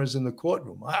 cameras in the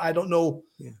courtroom. I don't know.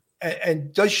 Yeah.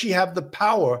 And does she have the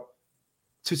power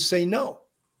to say no?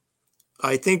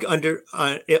 I think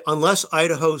unless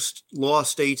Idaho's law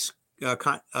states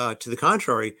to the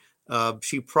contrary,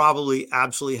 she probably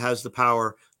absolutely has the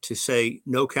power to say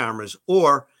no cameras.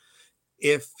 Or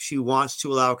if she wants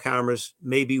to allow cameras,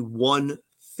 maybe one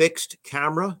fixed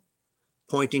camera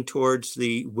pointing towards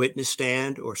the witness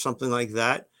stand or something like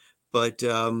that. But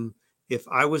if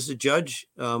I was the judge,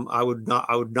 I would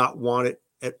not want it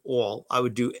at all. I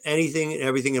would do anything and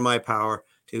everything in my power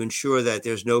to ensure that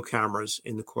there's no cameras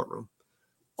in the courtroom.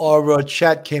 Our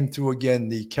chat came through again.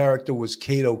 The character was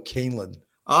Cato Canlan.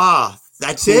 Ah,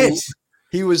 that's it.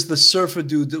 He was the surfer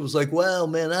dude that was like, "Wow,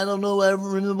 man, I don't know. I don't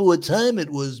remember what time it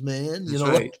was, man." That's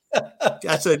right.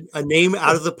 That's a name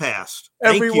out of the past.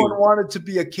 Everyone wanted to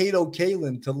be a Cato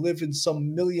Canlan, to live in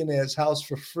some millionaire's house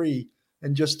for free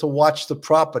and just to watch the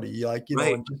property, like, you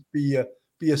know, and just be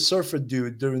a surfer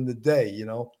dude during the day, you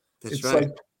know. That's it's right.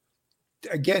 like,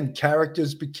 again,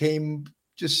 characters became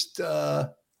just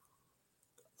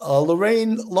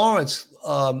Lorraine Lawrence.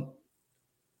 Lorna,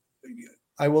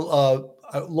 I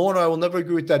will never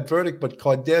agree with that verdict, but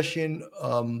Kardashian,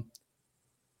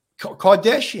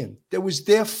 there was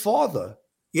their father.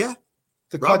 Yeah.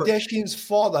 The Kardashian's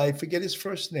father, I forget his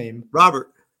first name.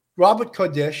 Robert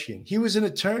Kardashian. He was an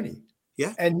attorney.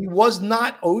 Yeah. And he was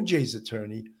not OJ's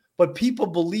attorney, but people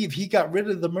believe he got rid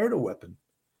of the murder weapon.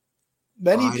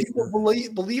 Many people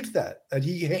believe that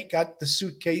he got the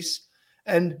suitcase,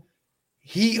 and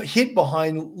he hid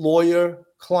behind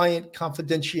lawyer-client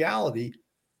confidentiality,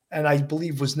 and I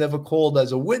believe was never called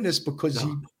as a witness because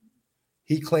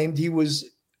he claimed he was,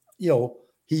 you know,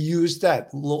 he used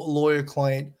that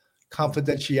lawyer-client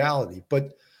confidentiality.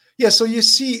 But yeah, so you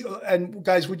see, and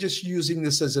guys, we're just using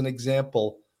this as an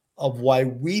example of why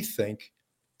we think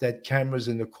that cameras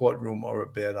in the courtroom are a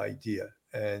bad idea,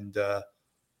 and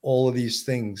all of these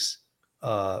things.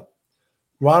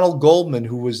 Ronald Goldman,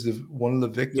 who was one of the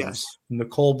victims,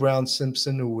 Nicole Brown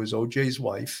Simpson, who was OJ's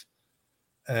wife,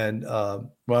 and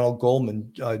Ronald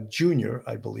Goldman Jr.,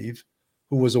 I believe,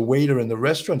 who was a waiter in the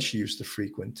restaurant she used to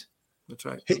frequent. That's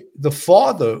right. The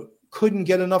father couldn't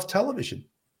get enough television.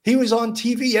 He was on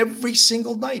TV every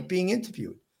single night being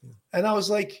interviewed. And I was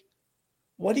like,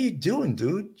 what are you doing,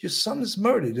 dude? Your son is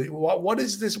murdered. What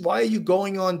is this? Why are you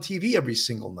going on TV every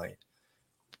single night?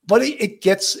 But it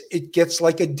gets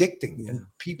like addicting, and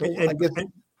people.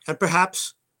 And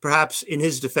perhaps in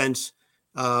his defense,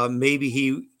 maybe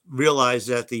he realized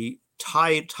that the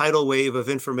tidal wave of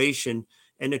information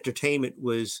and entertainment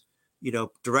was, you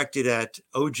know, directed at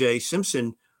O.J.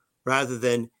 Simpson rather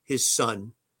than his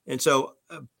son. And so,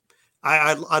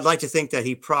 I'd like to think that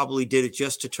he probably did it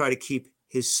just to try to keep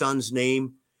his son's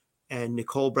name and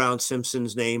Nicole Brown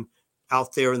Simpson's name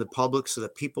out there in the public, so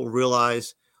that people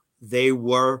realize they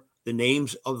were the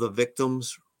names of the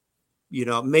victims. You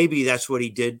know, maybe that's what he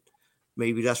did.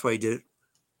 Maybe that's why he did it.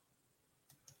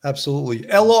 Absolutely.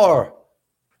 LR,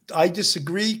 I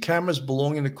disagree. Cameras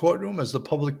belong in the courtroom as the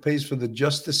public pays for the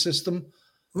justice system.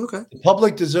 Okay. The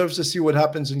public deserves to see what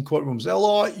happens in courtrooms.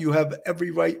 LR, you have every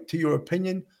right to your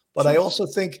opinion, but I also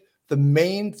think the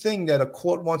main thing that a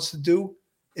court wants to do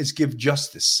is give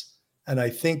justice. And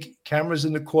I think cameras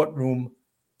in the courtroom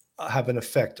have an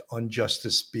effect on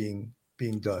justice being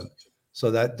done.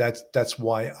 So that's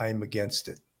why I'm against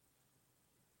it.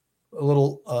 A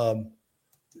little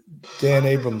Dan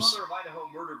Abrams. The mother of Idaho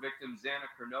murder victim Xana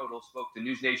Kernodle spoke to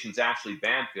News Nation's Ashley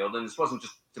Banfield, and this wasn't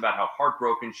just about how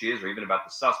heartbroken she is or even about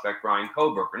the suspect, Bryan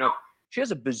Kohberger. No, she has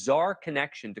a bizarre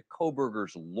connection to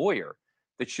Kohberger's lawyer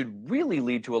that should really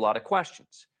lead to a lot of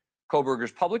questions.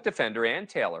 Kohberger's public defender, Ann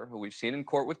Taylor, who we've seen in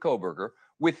court with Kohberger,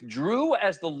 withdrew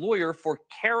as the lawyer for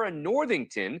Kara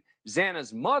Northington,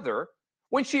 Xana's mother,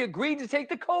 when she agreed to take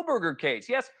the Kohberger case.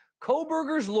 Yes,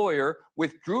 Kohberger's lawyer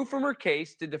withdrew from her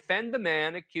case to defend the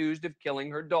man accused of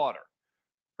killing her daughter.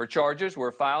 Her charges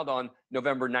were filed on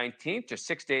November 19th, just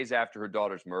 6 days after her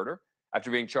daughter's murder.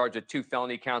 After being charged with 2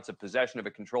 felony counts of possession of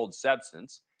a controlled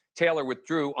substance, Taylor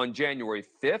withdrew on January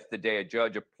 5th, the day a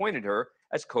judge appointed her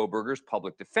as Kohberger's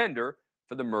public defender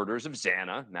for the murders of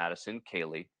Xana, Madison,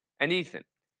 Kaylee, and Ethan.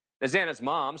 Now, Xana's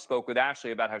mom spoke with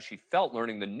Ashley about how she felt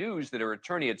learning the news that her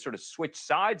attorney had sort of switched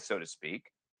sides, so to speak.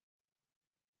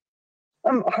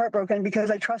 I'm heartbroken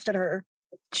because I trusted her.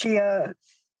 She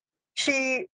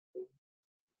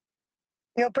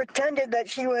pretended that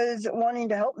she was wanting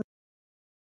to help me.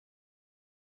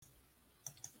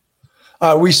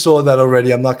 We saw that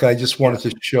already. I just wanted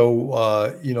to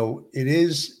show, it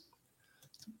is,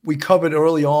 we covered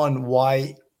early on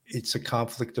why it's a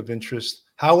conflict of interest.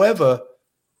 However,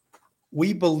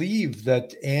 we believe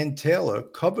that Ann Taylor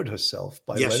covered herself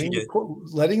by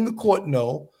letting the court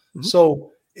know. Mm-hmm.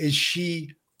 So is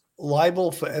she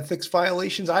liable for ethics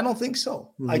violations? I don't think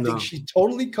so. No. I think she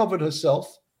totally covered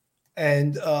herself.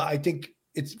 And I think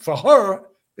it's for her,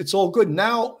 it's all good.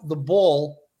 Now the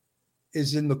ball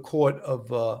is in the court of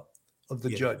the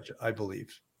judge, I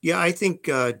believe. Yeah, I think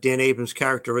Dan Abrams'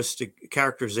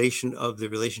 characterization of the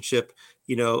relationship,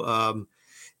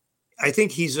 I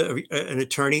think he's an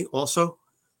attorney also.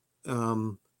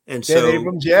 And Dan so,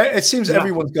 Abrams, yeah, it seems yeah.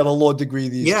 everyone's got a law degree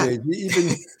these Yeah. days.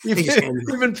 Even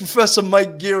Exactly. even Professor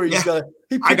Mike Geary's Yeah. got.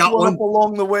 He I picked got one one. up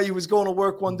along the way. He was going to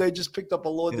work one day, just picked up a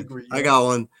law Yeah, degree. I got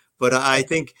one, but I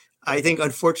think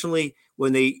unfortunately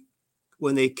when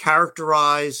they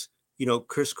characterize,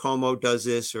 Chris Cuomo does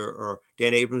this or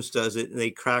Dan Abrams does it, and they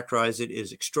characterize it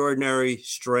as extraordinary,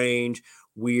 strange,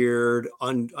 weird,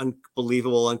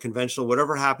 unbelievable, unconventional,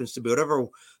 whatever it happens to be, whatever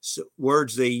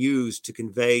words they use to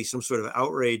convey some sort of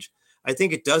outrage, I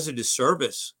think it does a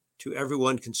disservice to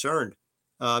everyone concerned,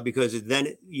 because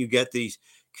then you get these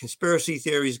conspiracy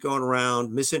theories going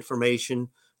around, misinformation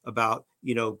about,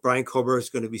 Brian Kober is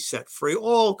going to be set free,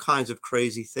 all kinds of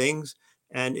crazy things.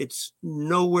 And it's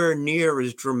nowhere near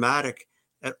as dramatic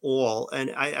at all.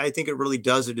 And I think it really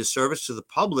does a disservice to the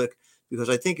public, because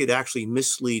I think it actually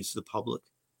misleads the public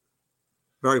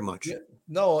very much. Yeah,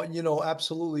 no,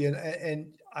 absolutely.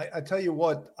 And I tell you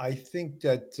what, I think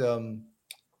that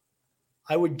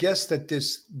I would guess that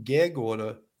this gag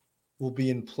order will be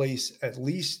in place at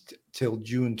least till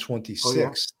June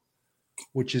 26th,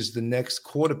 which is the next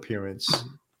court appearance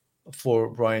for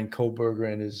Brian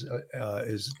Koberger and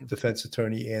his defense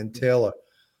attorney, Ann Taylor.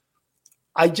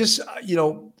 I just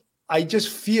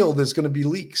feel there's going to be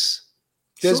leaks.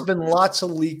 There's been lots of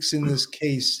leaks in this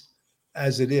case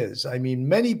as it is. I mean,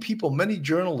 many people, many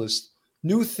journalists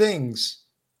knew things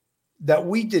that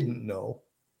we didn't know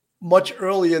much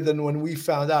earlier than when we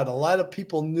found out. A lot of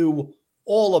people knew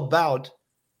all about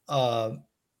the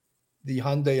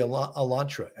Hyundai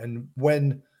Elantra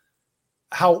and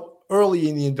how early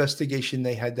in the investigation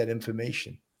they had that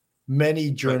information. Many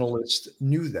journalists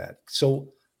knew that.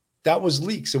 So that was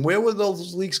leaks. And where were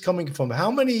those leaks coming from?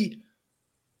 How many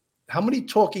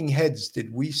talking heads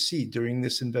did we see during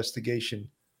this investigation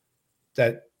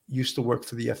that used to work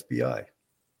for the FBI?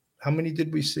 How many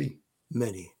did we see?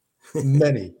 Many.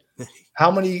 Many.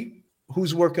 How many?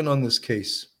 Who's working on this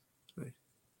case? Right.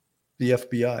 The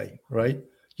FBI, right?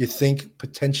 You think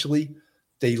potentially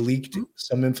they leaked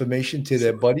some information to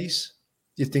their buddies?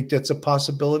 Do you think that's a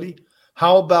possibility?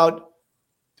 How about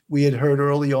we had heard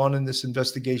early on in this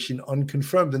investigation,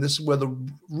 unconfirmed, and this is where the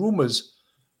rumors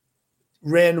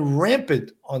ran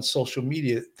rampant on social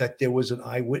media, that there was an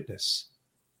eyewitness,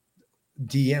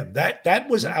 DM. That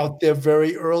was out there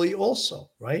very early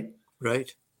also, right?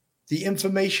 Right. The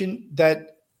information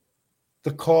that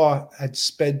the car had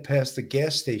sped past the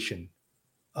gas station.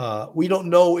 We don't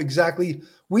know exactly.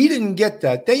 We didn't get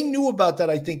that. They knew about that,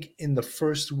 I think, in the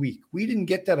first week. We didn't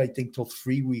get that, I think, till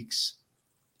 3 weeks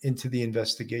into the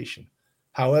investigation.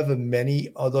 However, many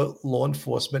other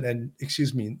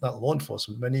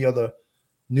many other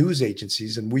news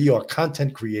agencies, and we are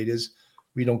content creators.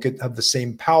 We don't have the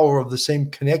same power of the same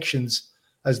connections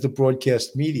as the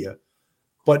broadcast media.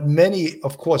 But many,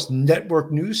 of course,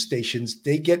 network news stations,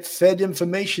 they get fed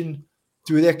information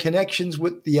through their connections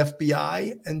with the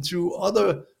FBI and through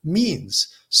other means.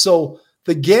 So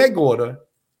the gag order,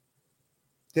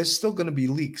 there's still going to be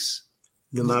leaks.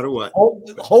 No matter what.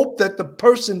 Hope that the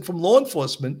person from law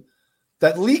enforcement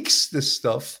that leaks this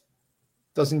stuff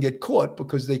doesn't get caught,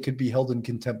 because they could be held in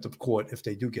contempt of court if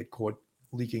they do get caught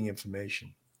leaking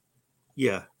information.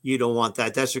 Yeah, you don't want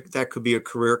that. That could be a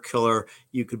career killer.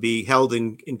 You could be held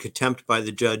in contempt by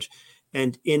the judge.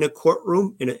 And in a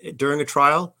courtroom, during a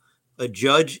trial, a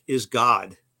judge is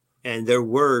God, and their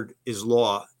word is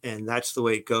law, and that's the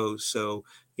way it goes. So,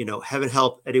 heaven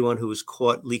help anyone who is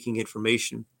caught leaking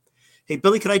information. Hey,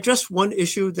 Billy, can I address one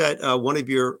issue that one of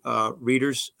your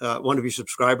readers, one of your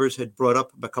subscribers had brought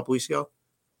up a couple weeks ago?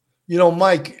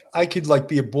 Mike, I could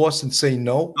be a boss and say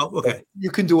no. Oh, okay. You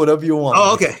can do whatever you want.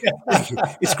 Oh, okay.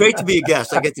 It's great to be a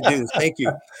guest. I get to do this. Thank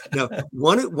you. Now,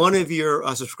 one of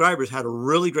your subscribers had a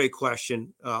really great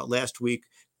question last week,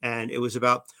 and it was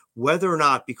about whether or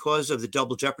not, because of the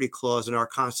double jeopardy clause in our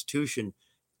Constitution,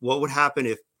 what would happen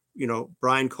if,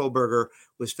 Brian Koberger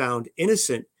was found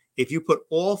innocent if you put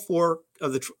all 4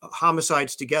 of the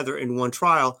homicides together in one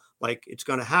trial, like it's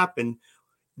going to happen.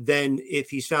 Then if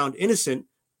he's found innocent,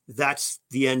 that's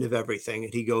the end of everything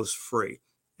and he goes free.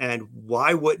 And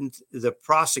why wouldn't the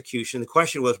prosecution, the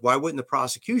question was, why wouldn't the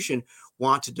prosecution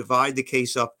want to divide the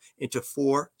case up into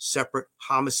 4 separate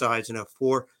homicides and have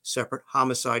 4 separate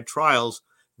homicide trials?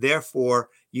 Therefore,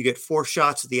 you get 4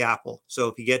 shots at the apple. So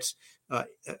if he gets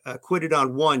acquitted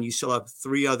on one, you still have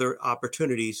 3 other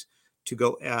opportunities to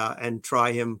go and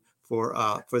try him for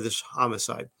this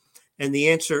homicide. And the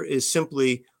answer is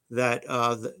simply that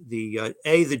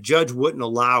the judge wouldn't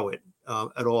allow it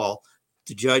at all.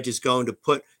 The judge is going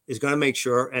to make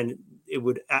sure, and it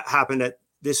would happen that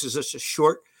this is just a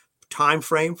short time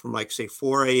frame from, say,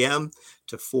 4 a.m.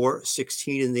 to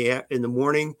 4:16 in the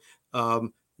morning.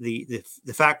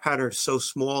 the fact pattern is so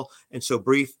small and so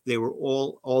brief. They were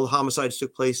all the homicides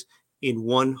took place in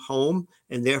one home,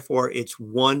 and therefore it's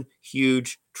one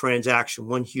huge transaction,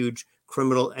 one huge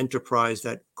criminal enterprise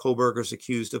that Kohlberger is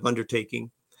accused of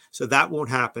undertaking. So that won't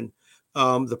happen.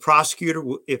 The prosecutor,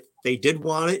 if they did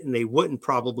want it, and they wouldn't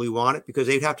probably want it because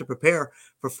they'd have to prepare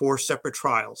for 4 separate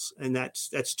trials, and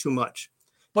that's too much.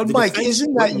 But The Mike, defense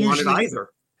isn't that wouldn't want it usually either?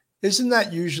 Isn't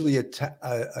that usually a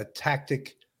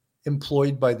tactic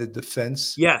employed by the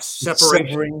defense? Yes,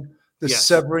 separation. The Yes.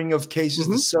 severing of cases,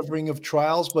 the Mhm. severing of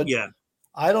trials. But Yeah.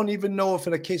 I don't even know if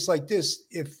in a case like this,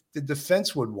 if the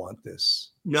defense would want this.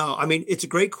 No, I mean, it's a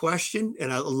great question,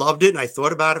 and I loved it, and I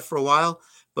thought about it for a while.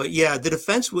 But yeah, the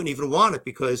defense wouldn't even want it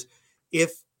because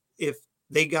if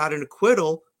they got an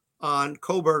acquittal on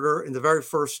Kohlberger in the very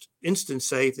first instance,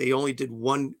 say if they only did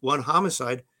one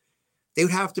homicide, they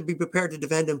would have to be prepared to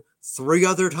defend him 3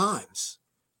 other times.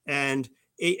 And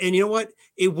you know what?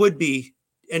 It would be,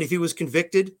 and if he was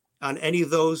convicted on any of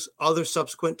those other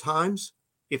subsequent times,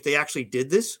 if they actually did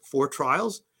this 4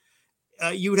 trials,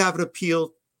 you would have an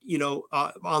appeal,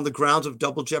 on the grounds of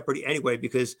double jeopardy anyway,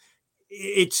 because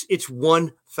it's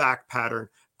one fact pattern.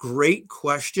 Great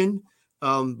question.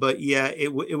 But yeah,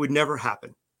 it would never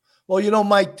happen. Well,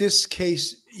 Mike, this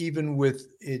case, even with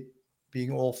it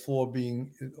being all 4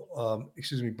 being,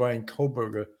 Brian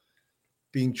Kohlberger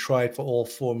being tried for all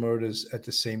 4 murders at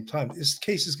the same time, this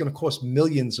case is going to cost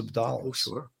millions of dollars. Oh,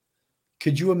 sure.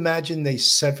 Could you imagine they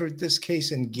severed this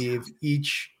case and gave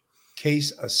each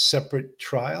case a separate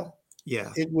trial?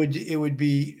 Yeah. It would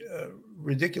be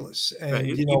ridiculous. And, Right.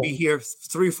 You'd be here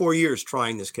 3 or 4 years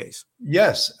trying this case.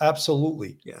 Yes,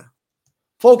 absolutely. Yeah.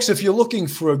 Folks, if you're looking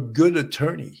for a good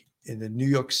attorney in the New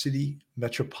York City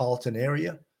metropolitan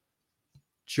area,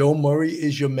 Joe Murray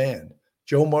is your man.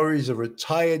 Joe Murray is a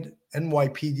retired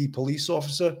NYPD police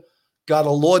officer, got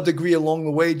a law degree along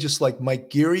the way, just like Mike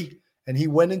Geary, and he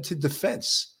went into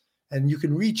defense. And you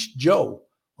can reach Joe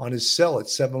on his cell at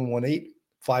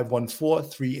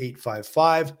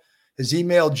 718-514-3855. His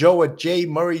email,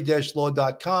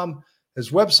 joe@jmurray-law.com.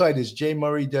 His website is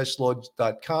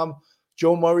jmurray-law.com.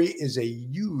 Joe Murray is a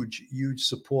huge, huge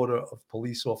supporter of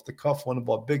Police Off the Cuff, one of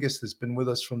our biggest, has been with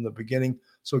us from the beginning.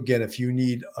 So again, if you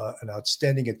need an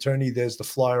outstanding attorney, there's the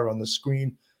flyer on the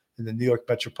screen in the New York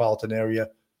metropolitan area.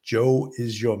 Joe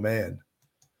is your man.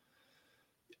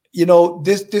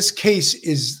 This case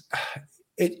is,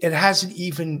 it hasn't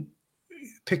even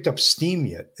picked up steam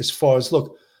yet as far as,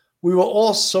 look, we were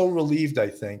all so relieved, I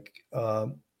think,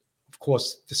 of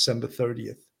course, December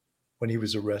 30th, when he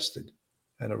was arrested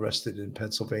in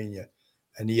Pennsylvania,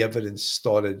 and the evidence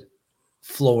started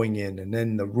flowing in, and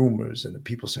then the rumors and the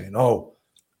people saying, oh,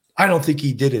 I don't think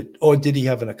he did it, or did he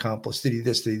have an accomplice? Did he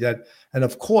this, did he that? And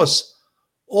of course,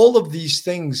 all of these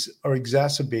things are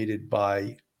exacerbated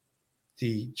by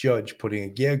the judge putting a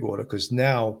gag order, because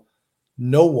now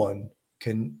no one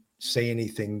can say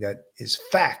anything that is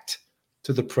fact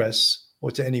to the press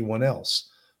or to anyone else.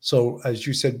 So as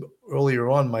you said earlier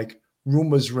on, Mike,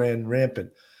 rumors ran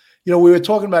rampant. We were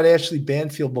talking about Ashley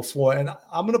Banfield before, and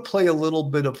I'm going to play a little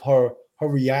bit of her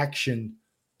reaction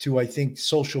to, I think,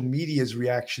 social media's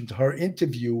reaction to her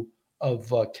interview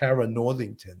of Kara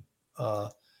Northington.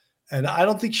 And I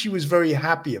don't think she was very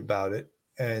happy about it.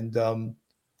 And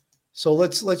so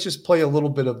let's just play a little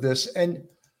bit of this. And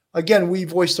again, we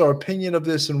voiced our opinion of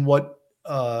this and what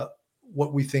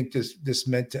we think this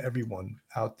meant to everyone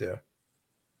out there.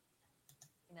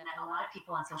 That a lot of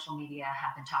people on social media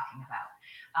have been talking about.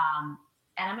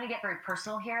 And I'm going to get very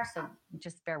personal here, so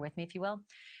just bear with me, if you will.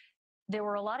 There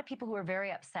were a lot of people who were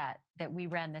very upset that we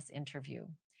ran this interview.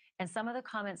 And some of the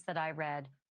comments that I read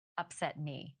upset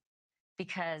me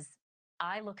because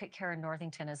I look at Kara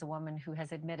Northington as a woman who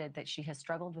has admitted that she has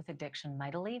struggled with addiction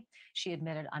mightily. She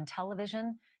admitted on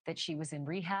television that she was in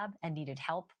rehab and needed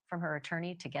help from her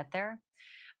attorney to get there.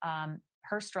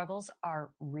 Her struggles are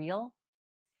real.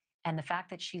 And the fact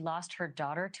that she lost her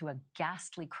daughter to a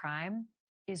ghastly crime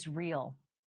is real.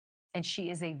 And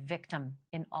she is a victim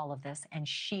in all of this. And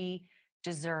she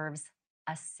deserves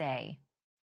a say.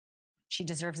 She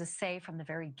deserves a say from the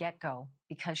very get-go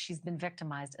because she's been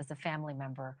victimized as a family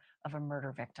member of a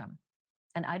murder victim.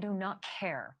 And I do not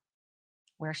care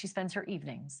where she spends her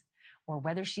evenings or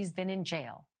whether she's been in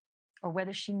jail or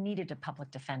whether she needed a public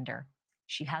defender.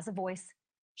 She has a voice.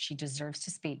 She deserves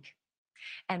to speak.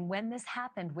 And when this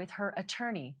happened with her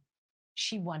attorney,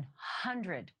 she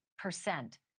 100%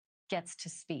 gets to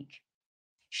speak.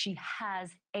 She has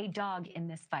a dog in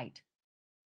this fight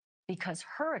because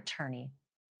her attorney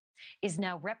is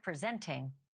now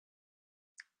representing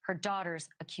her daughter's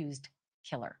accused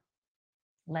killer.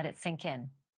 Let it sink in.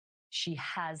 She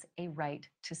has a right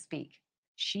to speak.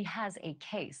 She has a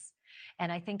case.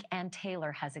 And I think Ann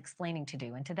Taylor has explaining to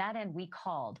do. And to that end, we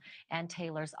called Ann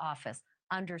Taylor's office.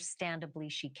 Understandably,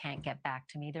 she can't get back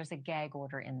to me. There's a gag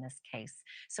order in this case,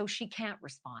 so she can't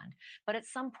respond. But at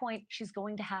some point, she's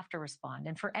going to have to respond.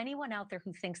 And for anyone out there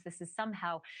who thinks this is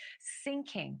somehow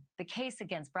sinking the case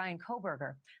against Bryan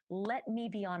Kohberger, let me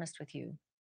be honest with you.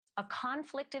 A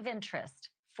conflict of interest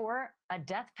for a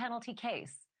death penalty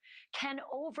case can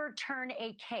overturn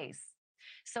a case.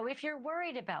 So if you're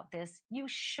worried about this, you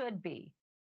should be.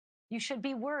 You should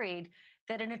be worried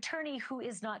that an attorney who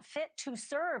is not fit to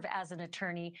serve as an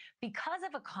attorney because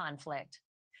of a conflict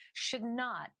should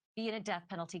not be in a death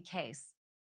penalty case,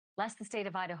 lest the state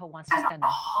of Idaho wants to spend a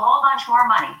whole bunch more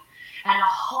money and a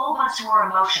whole bunch more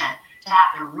emotion to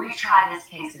have to retry this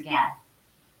case again.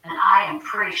 And I am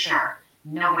pretty sure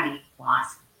nobody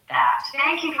wants that.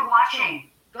 Thank you for watching.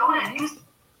 Go to news.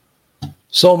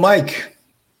 So, Mike,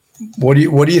 what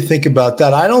do you think about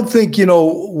that? I don't think,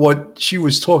 what she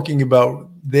was talking about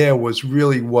there was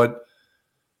really what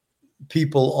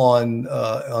people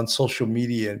on social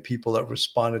media and people that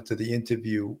responded to the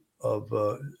interview of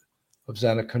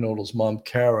Xana Kernodle's mom,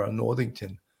 Kara, in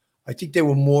Northington. I think they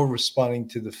were more responding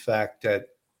to the fact that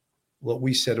what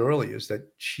we said earlier is that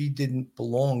she didn't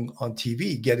belong on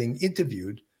TV getting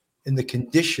interviewed in the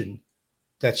condition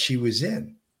that she was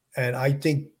in. And I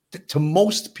think to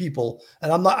most people,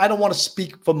 and I don't want to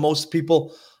speak for most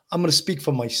people, I'm going to speak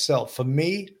for myself. For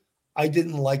me, I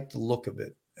didn't like the look of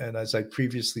it. And as I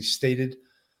previously stated,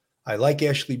 I like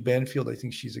Ashley Banfield. I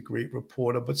think she's a great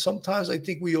reporter, but sometimes I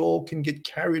think we all can get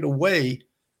carried away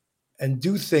and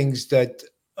do things that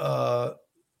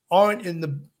aren't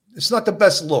it's not the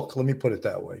best look. Let me put it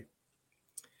that way.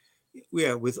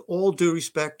 Yeah, with all due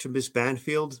respect to Ms.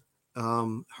 Banfield,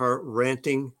 her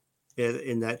ranting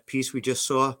in that piece we just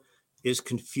saw is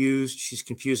confused. She's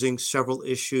confusing several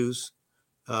issues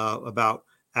about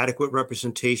adequate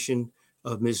representation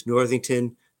of Ms.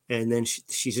 Northington, and then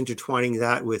she's intertwining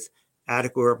that with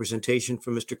adequate representation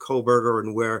for Mr. Kohberger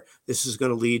and where this is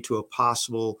going to lead to a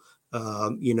possible,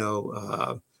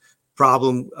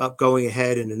 problem going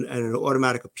ahead and an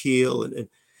automatic appeal. And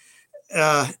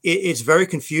it's very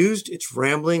confused. It's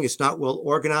rambling. It's not well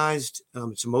organized.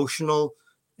 It's emotional,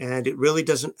 and it really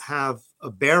doesn't have a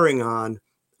bearing on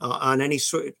any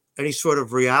sort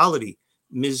of reality.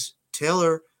 Ms.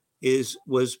 Taylor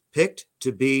was picked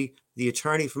to be the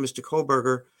attorney for Mr.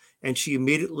 Kohberger, and she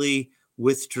immediately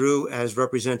withdrew as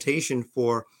representation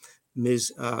for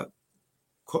Ms. Northington.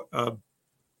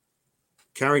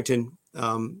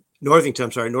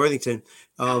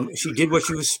 She did what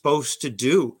she was supposed to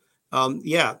do.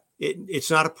 It's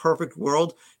not a perfect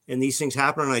world, and these things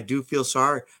happen, and I do feel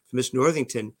sorry for Ms.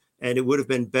 Northington, and it would have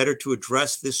been better to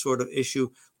address this sort of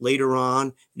issue later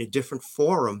on in a different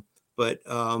forum. But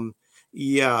I'm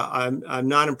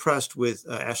not impressed with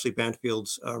Ashley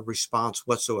Banfield's response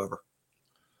whatsoever.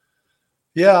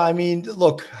 Yeah, I mean,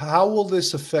 look, how will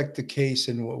this affect the case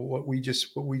and what we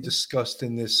discussed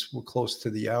in this? We're close to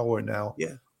the hour now.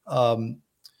 Yeah.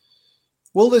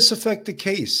 Will this affect the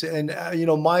case? And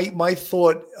my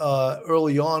thought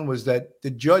early on was that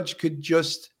the judge could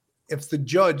just, the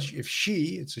judge if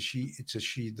she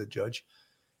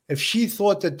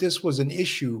thought that this was an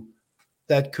issue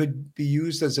that could be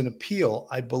used as an appeal,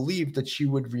 I believe that she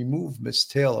would remove Ms.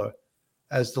 Taylor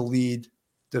as the lead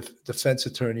defense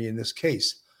attorney in this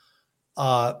case.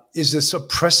 Is this a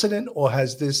precedent, or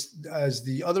has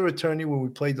the other attorney, when we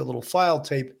played the little file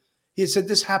tape, he had said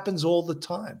this happens all the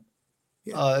time.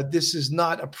 Yeah. This is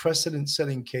not a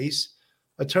precedent-setting case.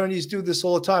 Attorneys do this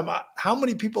all the time. How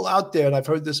many people out there, and I've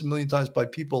heard this a million times by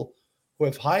people who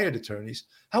have hired attorneys,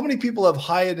 how many people have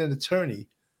hired an attorney?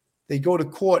 They go to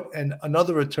court and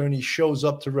another attorney shows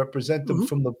up to represent them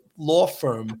from the law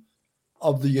firm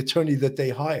of the attorney that they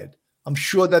hired. I'm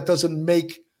sure that doesn't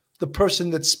make the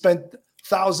person that spent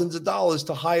thousands of dollars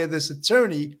to hire this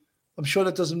attorney, I'm sure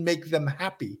that doesn't make them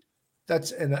happy.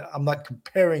 And I'm not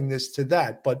comparing this to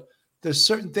that, but there's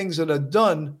certain things that are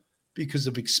done because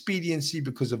of expediency,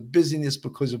 because of busyness,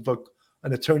 because of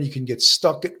an attorney can get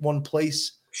stuck at one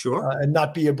place and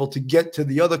not be able to get to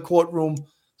the other courtroom.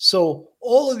 So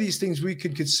all of these things we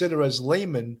could consider as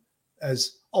laymen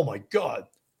as, oh my God,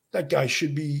 that guy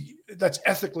that's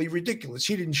ethically ridiculous.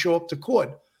 He didn't show up to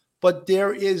court. But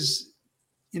there is,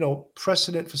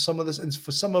 precedent for some of this, and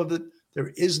for some of it,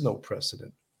 there is no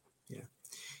precedent. Yeah.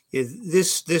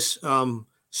 This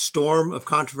storm of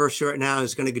controversy right now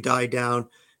is going to die down.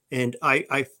 And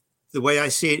the way I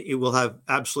see it, it will have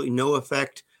absolutely no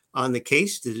effect on the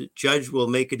case. The judge will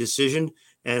make a decision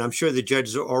And I'm sure the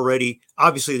judges are already,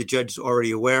 obviously the judge is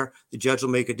already aware. The judge will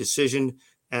make a decision,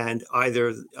 and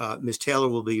either Ms. Taylor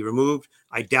will be removed.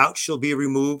 I doubt she'll be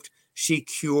removed. She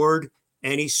cured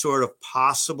any sort of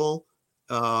possible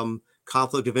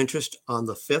conflict of interest on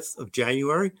the 5th of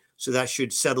January. So that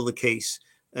should settle the case.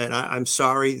 And I'm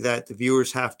sorry that the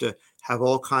viewers have to have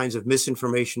all kinds of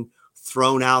misinformation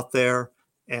thrown out there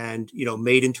and, you know,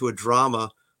 made into a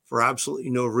drama for absolutely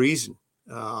no reason.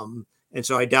 And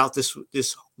so I doubt this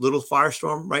little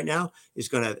firestorm right now is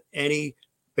going to have any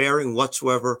bearing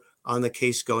whatsoever on the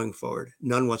case going forward.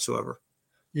 None whatsoever.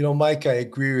 You know, Mike, I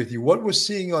agree with you. What we're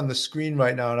seeing on the screen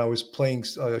right now, and I was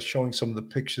showing some of the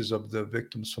pictures of the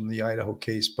victims from the Idaho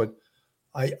case, but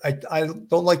I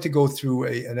don't like to go through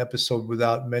an episode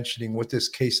without mentioning what this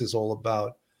case is all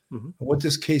about. Mm-hmm. What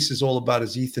this case is all about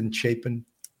is Ethan Chapin,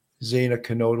 Zaina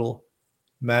Knodel,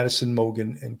 Madison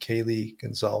Mogen, and Kaylee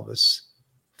Gonzalez,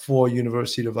 4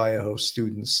 University of Idaho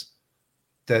students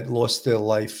that lost their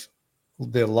lives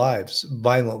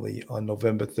violently on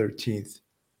November 13th,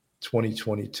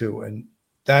 2022. And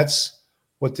that's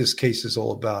what this case is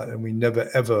all about. And we never,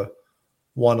 ever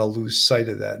want to lose sight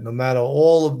of that. No matter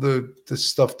all of the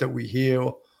stuff that we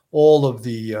hear, all of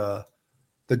the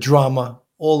drama,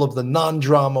 all of the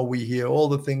non-drama we hear, all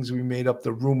the things we made up,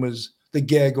 the rumors, the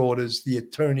gag orders, the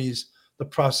attorneys, the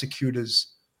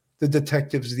prosecutors, the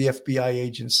detectives, the FBI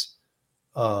agents,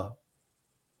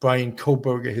 Bryan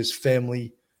Kohberger, his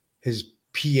family, his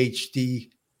PhD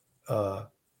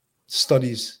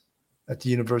studies at the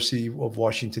University of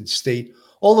Washington State.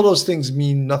 All of those things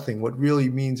mean nothing. What really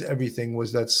means everything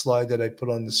was that slide that I put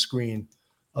on the screen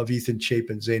of Ethan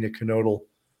Chapin, Zaina Knodel,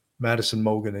 Madison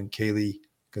Mogen, and Kaylee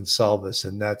Gonzalez.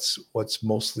 And that's what's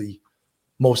most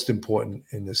important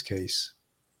in this case.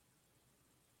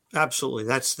 Absolutely.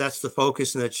 That's the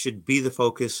focus, and that should be the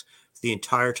focus the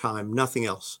entire time. Nothing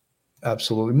else.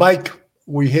 Absolutely. Mike,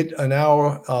 we hit an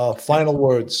hour. Final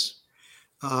words.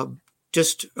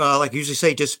 Just like I usually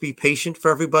say, just be patient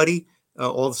for everybody.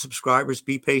 All the subscribers,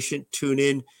 be patient, tune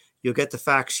in. You'll get the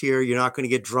facts here. You're not going to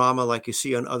get drama like you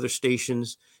see on other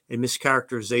stations and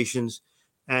mischaracterizations.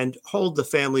 And hold the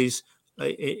families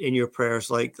in your prayers,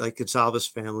 like Gonzalez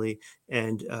family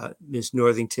and Ms.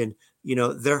 Northington. You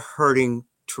know, they're hurting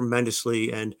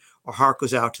tremendously, and our heart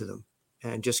goes out to them.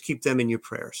 And just keep them in your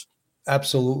prayers.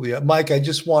 Absolutely. Mike, I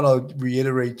just want to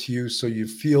reiterate to you so you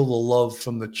feel the love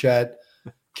from the chat.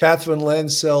 Catherine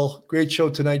Lansell, great show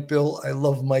tonight, Bill. I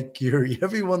love Mike Geary.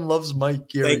 Everyone loves Mike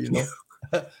Geary, you know.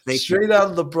 Straight out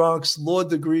of the Bronx, law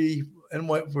degree,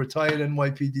 retired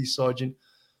NYPD sergeant.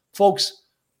 Folks,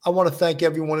 I want to thank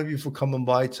every one of you for coming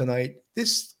by tonight.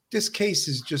 This case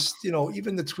is just, you know,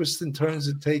 even the twists and turns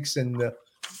it takes and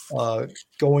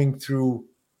going through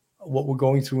what we're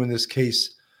going through in this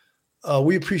case.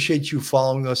 We appreciate you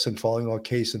following us and following our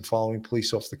case and following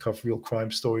Police Off the Cuff Real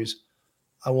Crime Stories.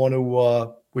 I want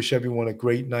to wish everyone a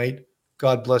great night.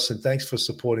 God bless, and thanks for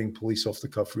supporting Police Off the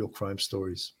Cuff Real Crime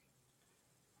Stories.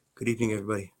 Good evening,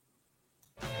 everybody.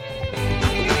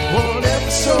 One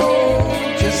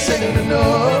episode just ain't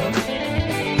enough.